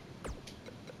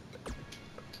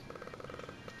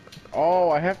 Oh,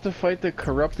 I have to fight the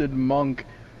corrupted monk.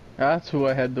 That's who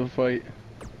I had to fight.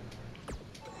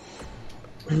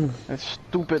 That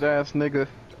stupid ass nigga.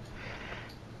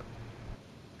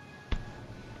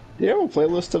 Do you have a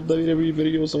playlist of WWE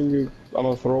videos on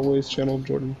a Throwaways channel,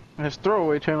 Jordan? His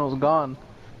throwaway channel's gone.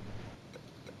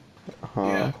 Huh.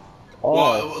 Yeah. Oh.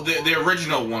 Well, the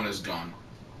original one is gone.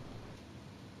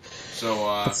 So,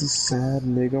 That's a sad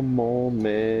nigga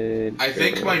moment. I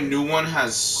think my new one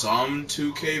has some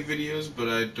 2K videos, but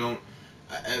I don't...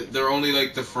 they're only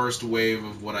like the first wave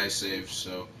of what I saved,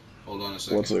 so... Hold on a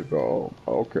second. What's it called?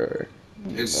 Okay.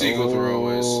 It's Sequel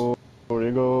Throwaways. Where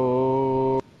you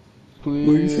go?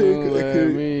 Please let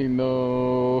me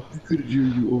know. I could hear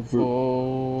you over.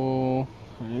 Oh,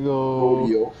 there you go.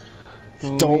 Rodeo.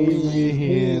 Don't leave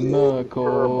me in the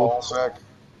cold.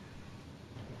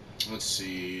 Let's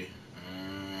see.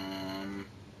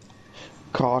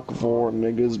 Cockvore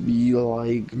niggas be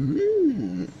like,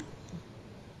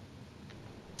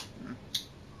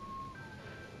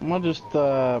 I'm gonna just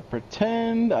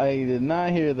pretend I did not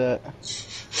hear that.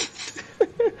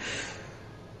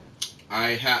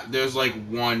 There's like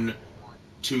one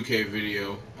 2K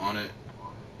video on it,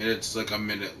 and it's like a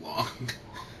minute long.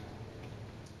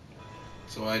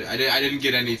 So I didn't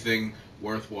get anything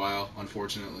worthwhile,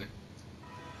 unfortunately.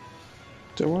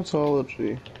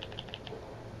 Dermatology.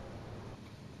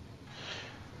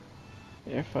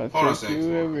 If I take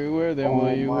you everywhere, then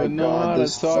will you would know how to talk?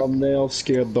 This thumbnail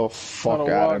scared the fuck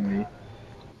out of me.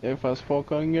 If I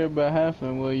spoke on your behalf,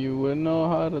 then will you would know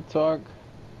how to talk?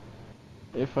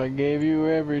 If I gave you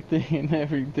everything and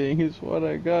everything is what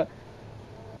I got,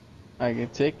 I can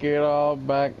take it all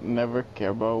back, never care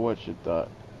about what you thought.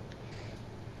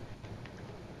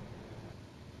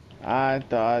 I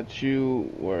thought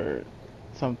you were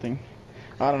something.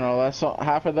 I don't know, that song,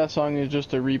 half of that song is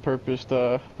just a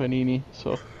repurposed Panini,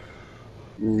 so.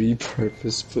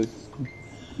 Repurposed Panini.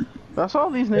 That's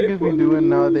all these niggas be doing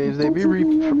nowadays. They be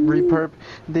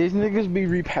these niggas be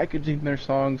repackaging their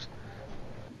songs.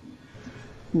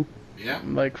 Yeah.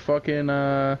 Like fucking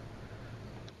I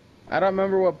don't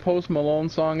remember what Post Malone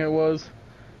song it was,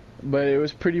 but it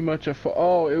was pretty much a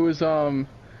it was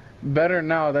Better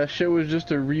Now. That shit was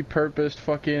just a repurposed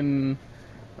fucking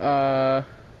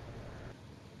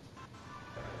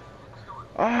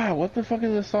what the fuck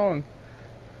is this song?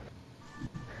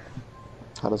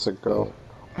 How does it go?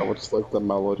 What's like the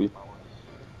melody?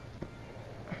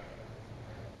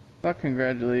 Not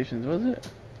Congratulations, was it?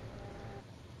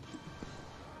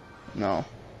 No.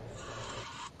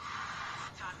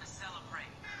 Time to celebrate.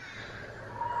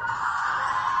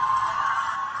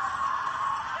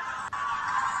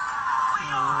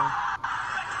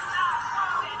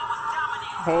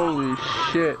 Holy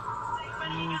shit.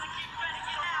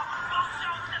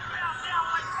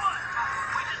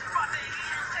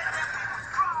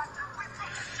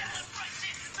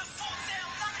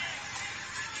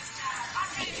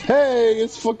 Hey,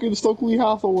 it's fucking Stokely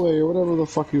Hathaway, or whatever the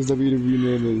fuck his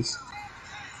WWE name is.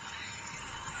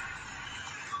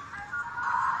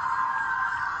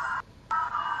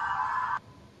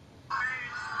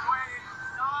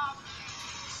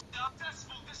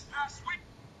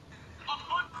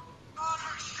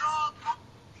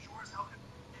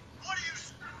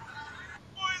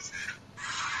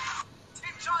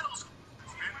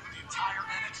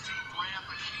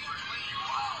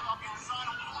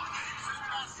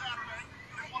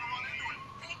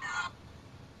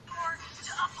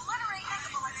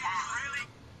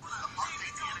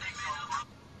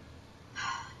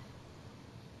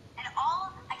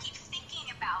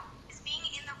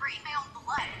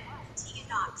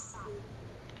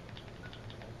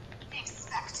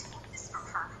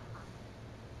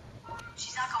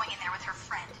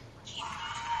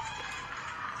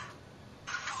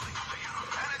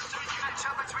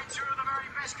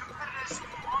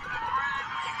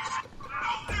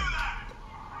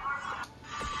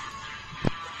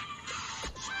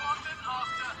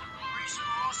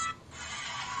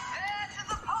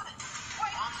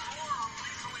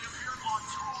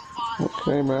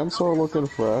 Okay, man, so looking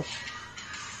fresh.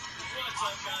 What's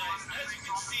up, guys? As you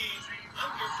can see,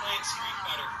 I'm here playing Street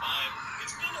Fighter V.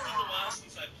 It's been a little while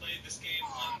since I played this game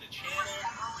on the channel,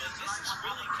 but this is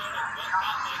really kind of what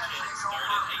got my channel started.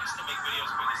 I used to make videos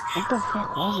for this game What the fuck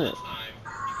was it? all the time.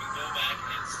 You can go back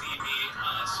and see me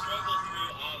struggle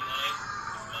through online.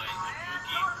 The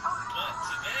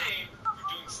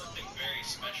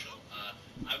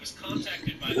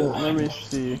Let me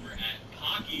see.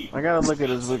 I gotta look at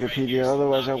his Wikipedia,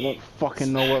 otherwise I won't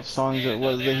fucking know what songs it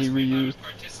was that he reused.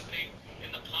 Participate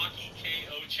in the Pocky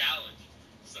KO challenge.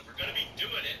 So we're gonna be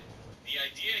doing it. The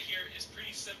idea here is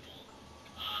pretty simple.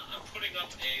 I'm putting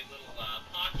up a little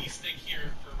Pocky stick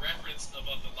here for reference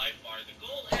above the life bar. The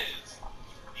goal is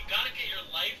you gotta get your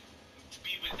life to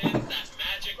be within that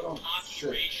magic Pocky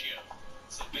ratio.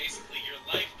 So basically your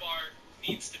life bar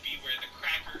needs to be where the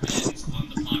cracker ends on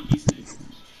the Pocky stick.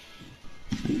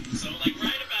 So like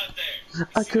right about there.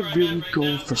 I could really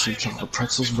go for some chocolate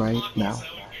pretzels right now.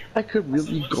 I could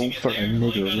really go for a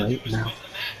nigger right now.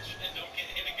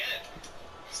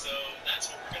 So that's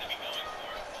what we're going to be going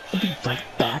for. I'll be right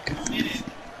back. I'm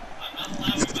not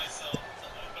allowing myself to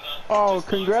open up. Oh,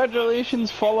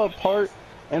 congratulations, Fall Apart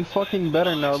and fucking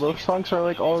Better Now. Those songs are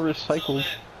like all recycled.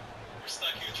 We're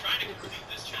stuck here trying to complete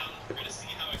this challenge. We're going to see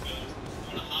how it goes.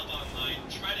 I'm going to hop online,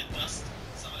 try to dust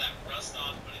some of that rust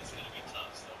off, but it's going to be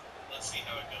tough. So let's see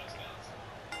how it goes, guys.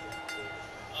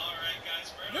 Alright,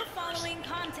 guys, we're in The following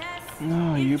contest.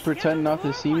 No, you pretend not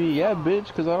to see me? Yeah, bitch,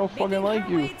 because I don't fucking like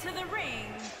you. To the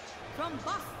ring from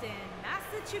Boston,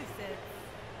 Massachusetts,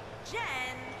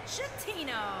 Jen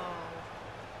Schettino.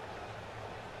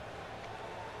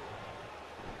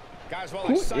 Guys, while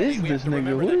Who exciting, is we this have to nigga?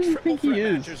 remember Who that do you triple think he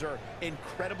threat is? matches are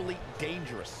incredibly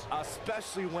dangerous,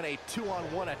 especially when a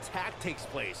 2-on-1 attack takes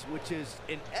place, which is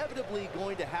inevitably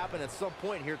going to happen at some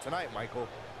point here tonight, Michael.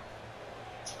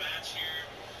 this match here.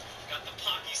 Got the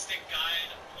Pocky Stick guide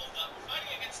pulled up.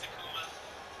 Fighting against Akuma.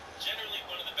 Generally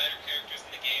one of the better characters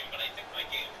in the game, but I think my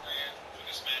game plan for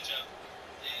this matchup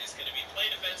is going to be play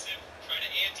defensive, try to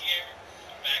anti-air,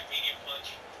 back medium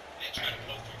punch, and try to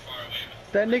poke from far away.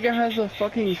 That nigga has a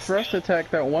fucking thrust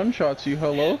attack that one-shots you,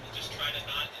 hello? Just try to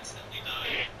not instantly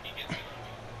die. He gets it on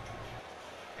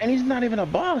me. And he's not even a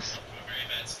boss. A very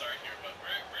bad start here, but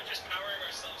we're just powering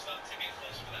ourselves up to get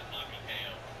closer to that Pocky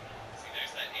KO. See,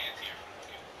 there's that anti-air from the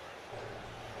field.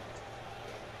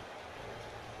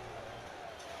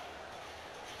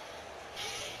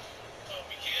 Oh,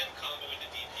 we can combo into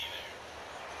DP there.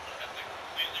 I have to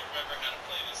completely remember how to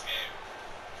play this game.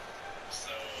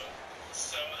 So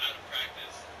out of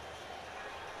practice.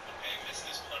 Okay, missed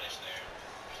his punish there.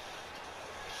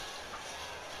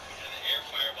 And the air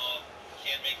fireball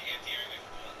can make anti-air a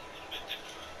little bit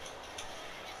different.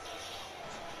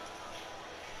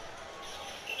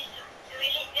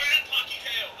 We're at Pocky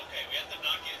KO. Okay, we have to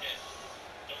not get hit.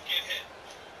 Don't get hit.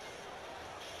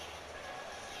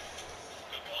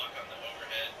 Good block on the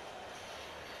overhead.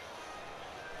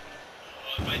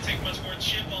 Oh, it might take much more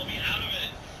chip. I'll be out of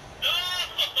it. No!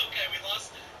 Okay, we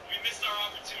missed our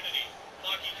opportunity.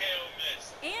 Pocky KO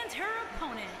missed. And her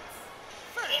opponents.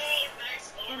 First,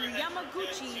 Nice from overhead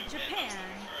Yamaguchi, Japan.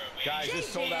 Guys, this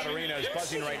sold-out arena is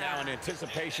buzzing right now in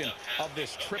anticipation of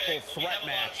this triple threat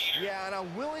match. Yeah, and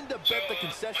I'm willing to bet the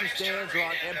concession stands are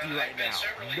on empty right now.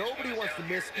 Nobody wants to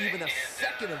miss even a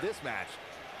second of this match.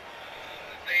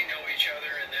 They know each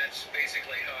other, and that's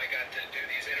basically how I got to do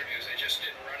these interviews. I just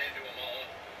didn't run into them all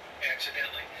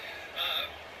accidentally.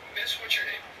 Miss, what's your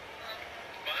name?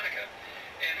 Monica.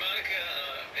 And Monica,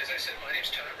 as I said, my name's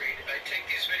Tom Reed. I take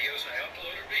these videos and I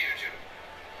upload them to YouTube.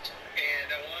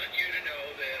 And I want you to know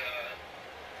that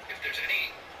if there's any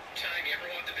time you ever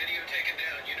want the video taken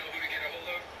down, you know who to get a hold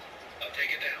of? I'll take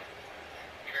it down.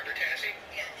 You remember Tassie?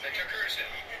 Yes. I took hers down.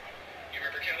 You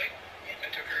remember Kelly? I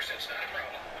took hers down. It's not a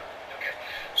problem. Okay.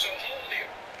 So how old are you?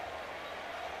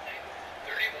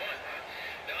 31, huh?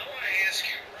 Now I want to ask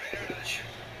you right out of the chute.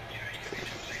 You know, you could be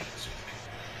totally honest with me.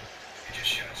 You just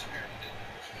shot some arrow, didn't you?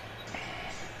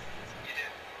 You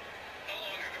did. How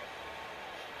long ago?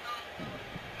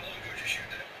 How long ago did you shoot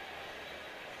that?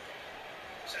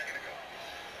 A second ago.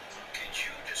 Could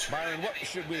you describe Byron, what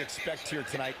should we expect here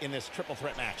tonight in this triple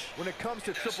threat match? When it comes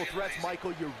to triple threats,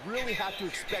 Michael, you really have to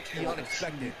expect the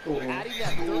unexpected. Adding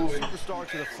that third superstar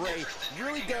to the fray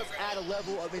really does add a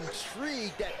level of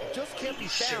intrigue that just can't be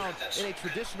found in a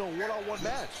traditional one-on-one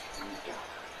match.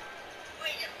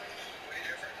 way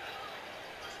different?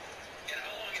 And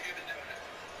how long have you been doing it?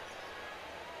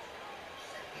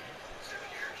 7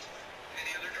 years.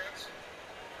 Any other drugs?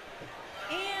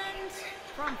 And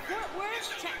from Fort Worth,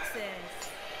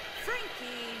 Texas,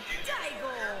 Frankie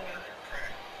Daigle.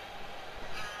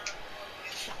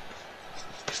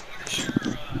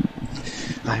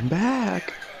 I'm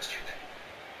back.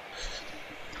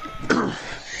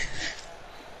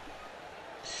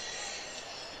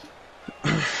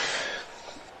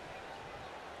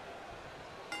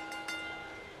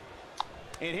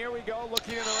 And here we go,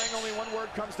 looking in the ring, only one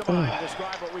word comes to mind to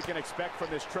describe what we can expect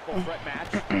from this triple threat match.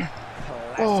 Classic.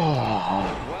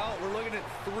 Well, we're looking at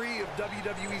 3 of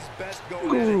WWE's best going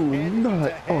Go at it head nut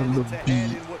to head on the to head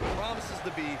beat. in what promises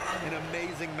to be an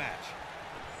amazing match.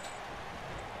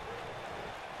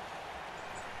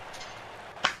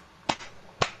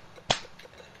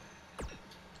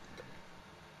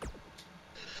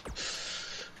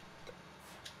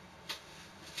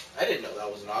 I didn't know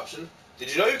that was an option.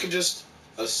 Did you know you can just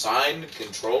assign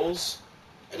controls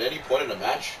at any point in a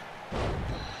match?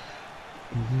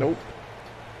 Nope.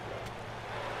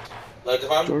 Like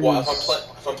if I'm Jordan's-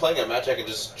 if I'm playing a match, I can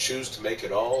just choose to make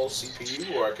it all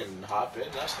CPU, or I can hop in.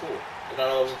 That's cool. I didn't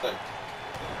know that was a thing.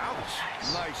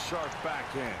 Ouch. Nice sharp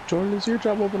backhand. Jordan, is your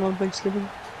job open on Thanksgiving?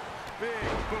 Big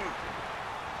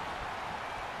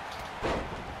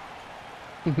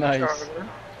boot. Nice.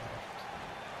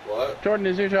 What? Jordan,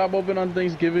 is your job open on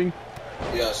Thanksgiving?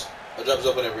 Yes, my job's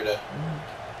open every day.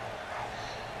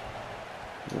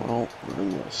 Well, we're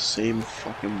in the same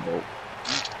fucking boat.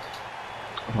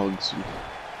 Hugs you.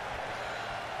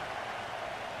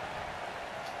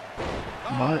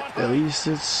 But at least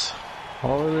it's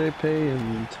holiday pay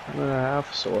and time and a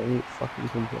half, so I ain't fucking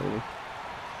complaining.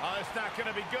 Oh, it's not going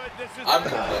to be good. This is I'm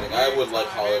complaining. I would like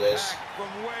holidays. From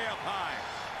way up high.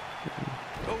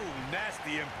 Oh,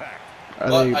 nasty impact.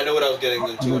 But I know what I was getting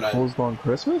into, and I closed on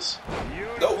Christmas?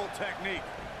 Beautiful technique.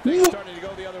 Starting to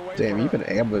go the other way. Damn, even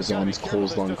Amazon's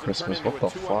closed on Christmas. What the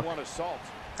fuck?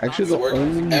 Actually, the work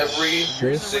only every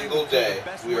shift single day.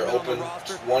 We are open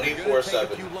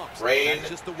 24/7. Rain,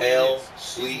 hail,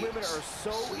 sleet,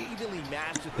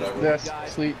 whatever. Yes,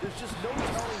 sleep.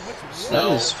 That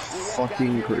Snow. is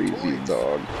fucking crazy,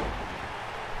 dog.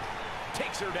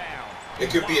 Takes her down. It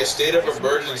could be a state of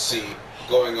emergency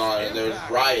going on, and there's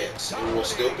riots, and we'll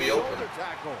still be open.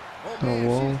 Oh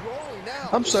well.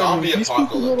 I'm sorry, Zombie can you speak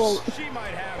a little?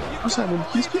 apocalypse. I'm sorry, man,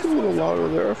 can you speak a little louder?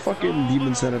 There are fucking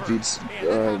demon centipedes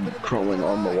crawling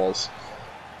on the walls.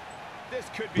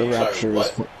 The rapture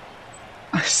is.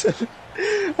 I said.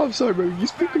 I'm sorry, man. Can you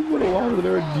speak a little louder?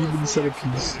 There are demon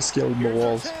centipedes scaling the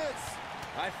walls.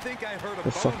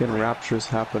 The fucking rapture's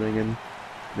happening, and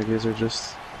niggas are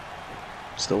just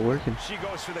still working. She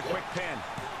goes for the quick pin.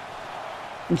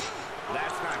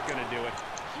 That's not gonna do it.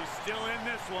 She's still in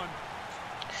this one.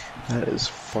 That is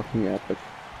fucking epic.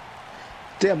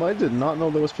 Damn, I did not know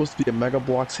there was supposed to be a Mega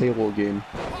Bloks Halo game.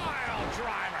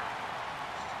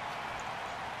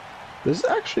 This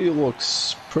actually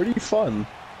looks pretty fun.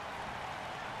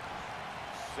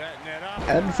 Setting it up.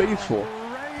 And faithful.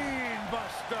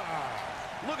 Brainbuster.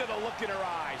 Look at the look in her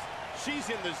eyes. She's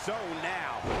in the zone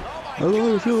now. Oh my I don't know how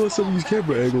I God, feel about some of these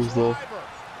camera angles though.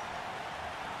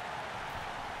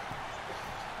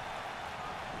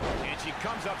 And she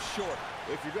comes up short.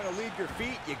 If you're going to leave your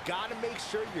feet, you got to make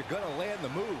sure you're going to land the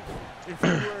move. In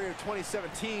February of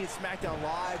 2017, SmackDown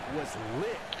Live was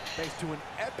lit thanks to an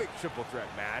epic triple threat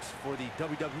match for the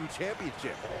WWE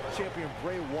Championship. Champion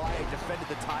Bray Wyatt defended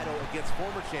the title against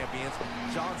former champions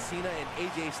John Cena and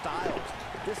AJ Styles.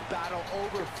 This battle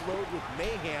overflowed with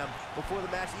mayhem before the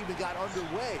match even got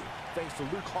underway, thanks to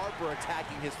Luke Harper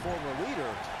attacking his former leader,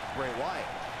 Bray Wyatt.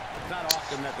 Not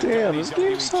often that the Damn, this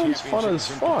game WWE sounds fun as Championship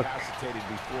is fuck. incapacitated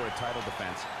before a title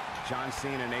defense. John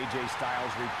Cena and AJ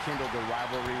Styles rekindled the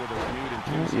rivalry with a renewed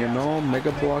enthusiasm. You know,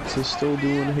 Mega Bloks is still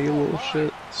doing Halo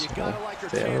shit, so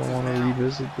if they ever want to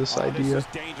revisit this idea, This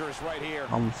is dangerous right here.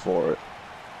 I'm for it.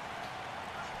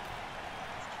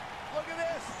 Look at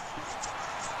this.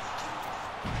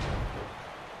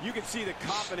 You can see the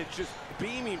confidence just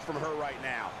beaming from her right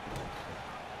now.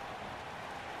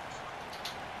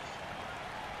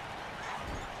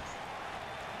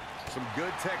 Some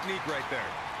good technique right there.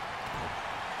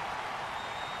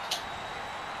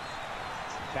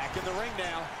 Back in the ring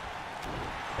now.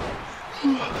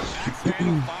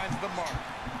 Schettino finds the mark.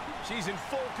 She's in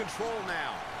full control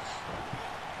now.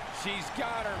 She's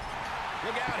got her.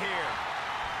 Look out here.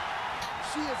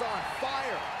 She is on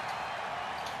fire.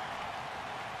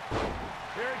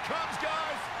 Here it comes,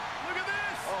 guys. Look at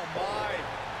this. Oh, my.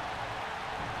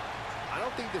 I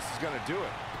don't think this is going to do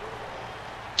it.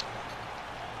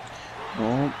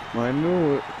 Oh, I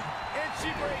knew it. And she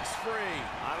breaks free.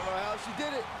 I don't know how she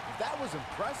did it. That was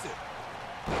impressive.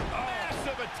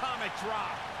 Massive atomic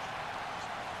drop.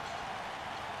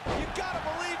 You gotta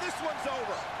believe this one's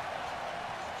over.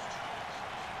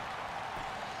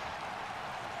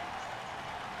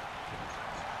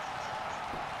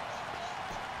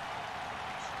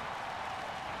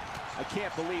 I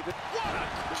can't believe it. What a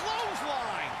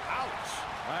clothesline. Ouch.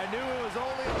 I knew it was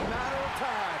only a matter of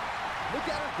time. Look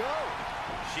at her go.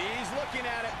 She's looking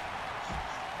at it.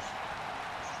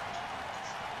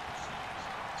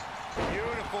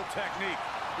 Beautiful technique.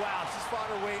 Wow, she's fought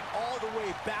her way all the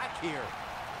way back here.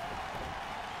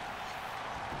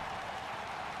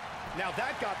 Now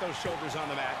that got those shoulders on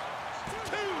the mat.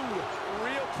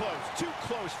 Real close. Too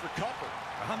close for comfort.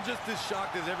 I'm just as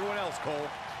shocked as everyone else, Cole.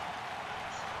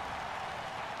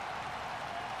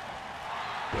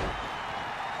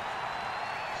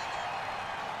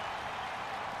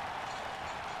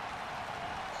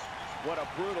 What a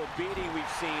brutal beating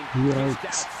we've seen. Yikes. He's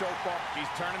down so far. He's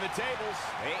turning the tables.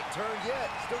 They ain't turned yet.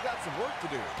 Still got some work to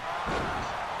do.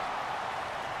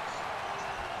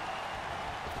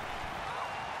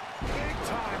 Big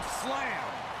time slam.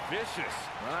 Vicious.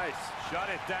 Nice. Shut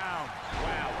it down.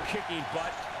 Wow, kicking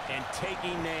butt and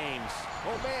taking names.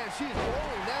 Oh, man, she's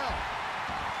rolling now.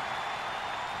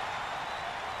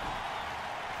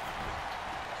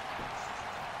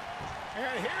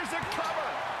 And here's a cover.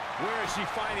 Where is she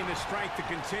finding the strength to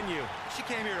continue? She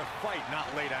came here to fight, not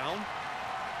lay down.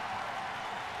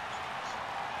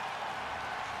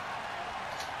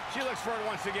 She looks for it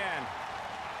once again.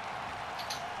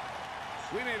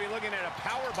 We may be looking at a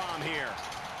power bomb here.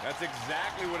 That's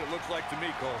exactly what it looks like to me,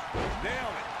 Cole.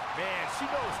 Nailed it. Man, she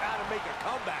knows how to make a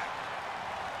comeback.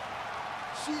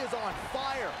 She is on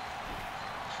fire.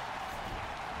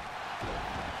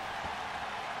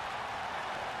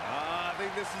 I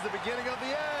think this is the beginning of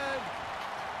the end.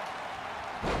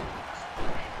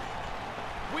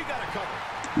 We got a cover.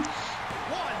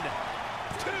 1,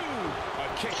 2. A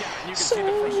kick out, and you can see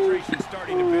the frustration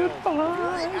starting to build.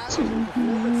 Really admirable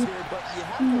performance here, but you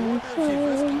have to wonder if she's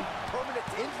risking permanent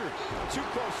injury. Too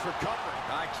close for comfort.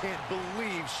 I can't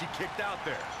believe she kicked out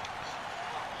there.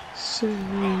 Say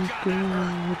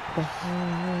goodbye.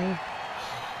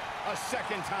 A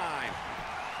second time.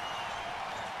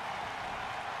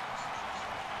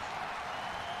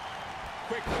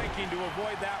 Quick thinking to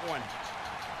avoid that one.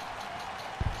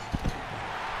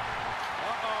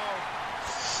 Uh-oh.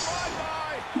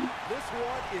 Bye-bye. This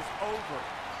one is over.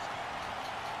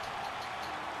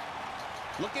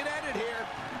 Looking at it here.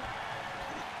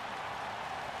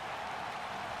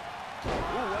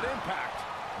 Ooh, what impact.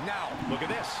 Now, look at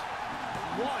this.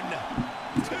 1,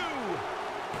 2,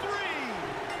 3.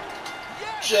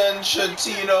 Yes! Jen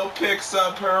Schettino picks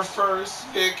up her first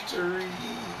victory.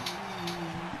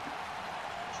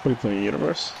 What are you playing,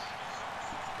 Universe?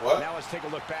 What? Now let's take a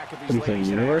look back at these What are you playing, ladies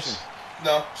in Universe? action.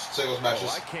 No, singles matches.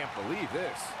 Oh, I can't believe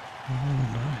this. Oh,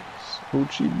 nice.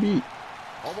 Who'd she beat?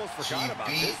 Almost She forgot about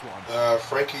beat this one.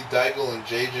 Frankie Daigle and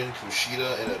Jajin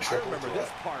Kushida in a I triple remember threat.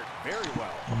 this part very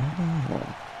well. Oh,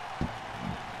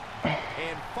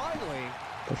 And finally,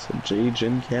 that's a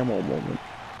J-Jin Camel moment.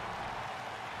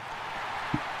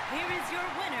 Here is your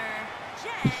winner,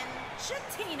 Jen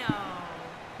Schettino.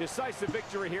 Decisive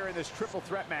victory here in this triple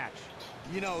threat match.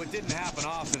 You know, it didn't happen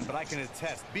often, but I can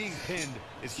attest, being pinned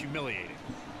is humiliating.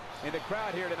 And the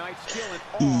crowd here tonight still in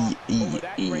awe over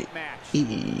that great match.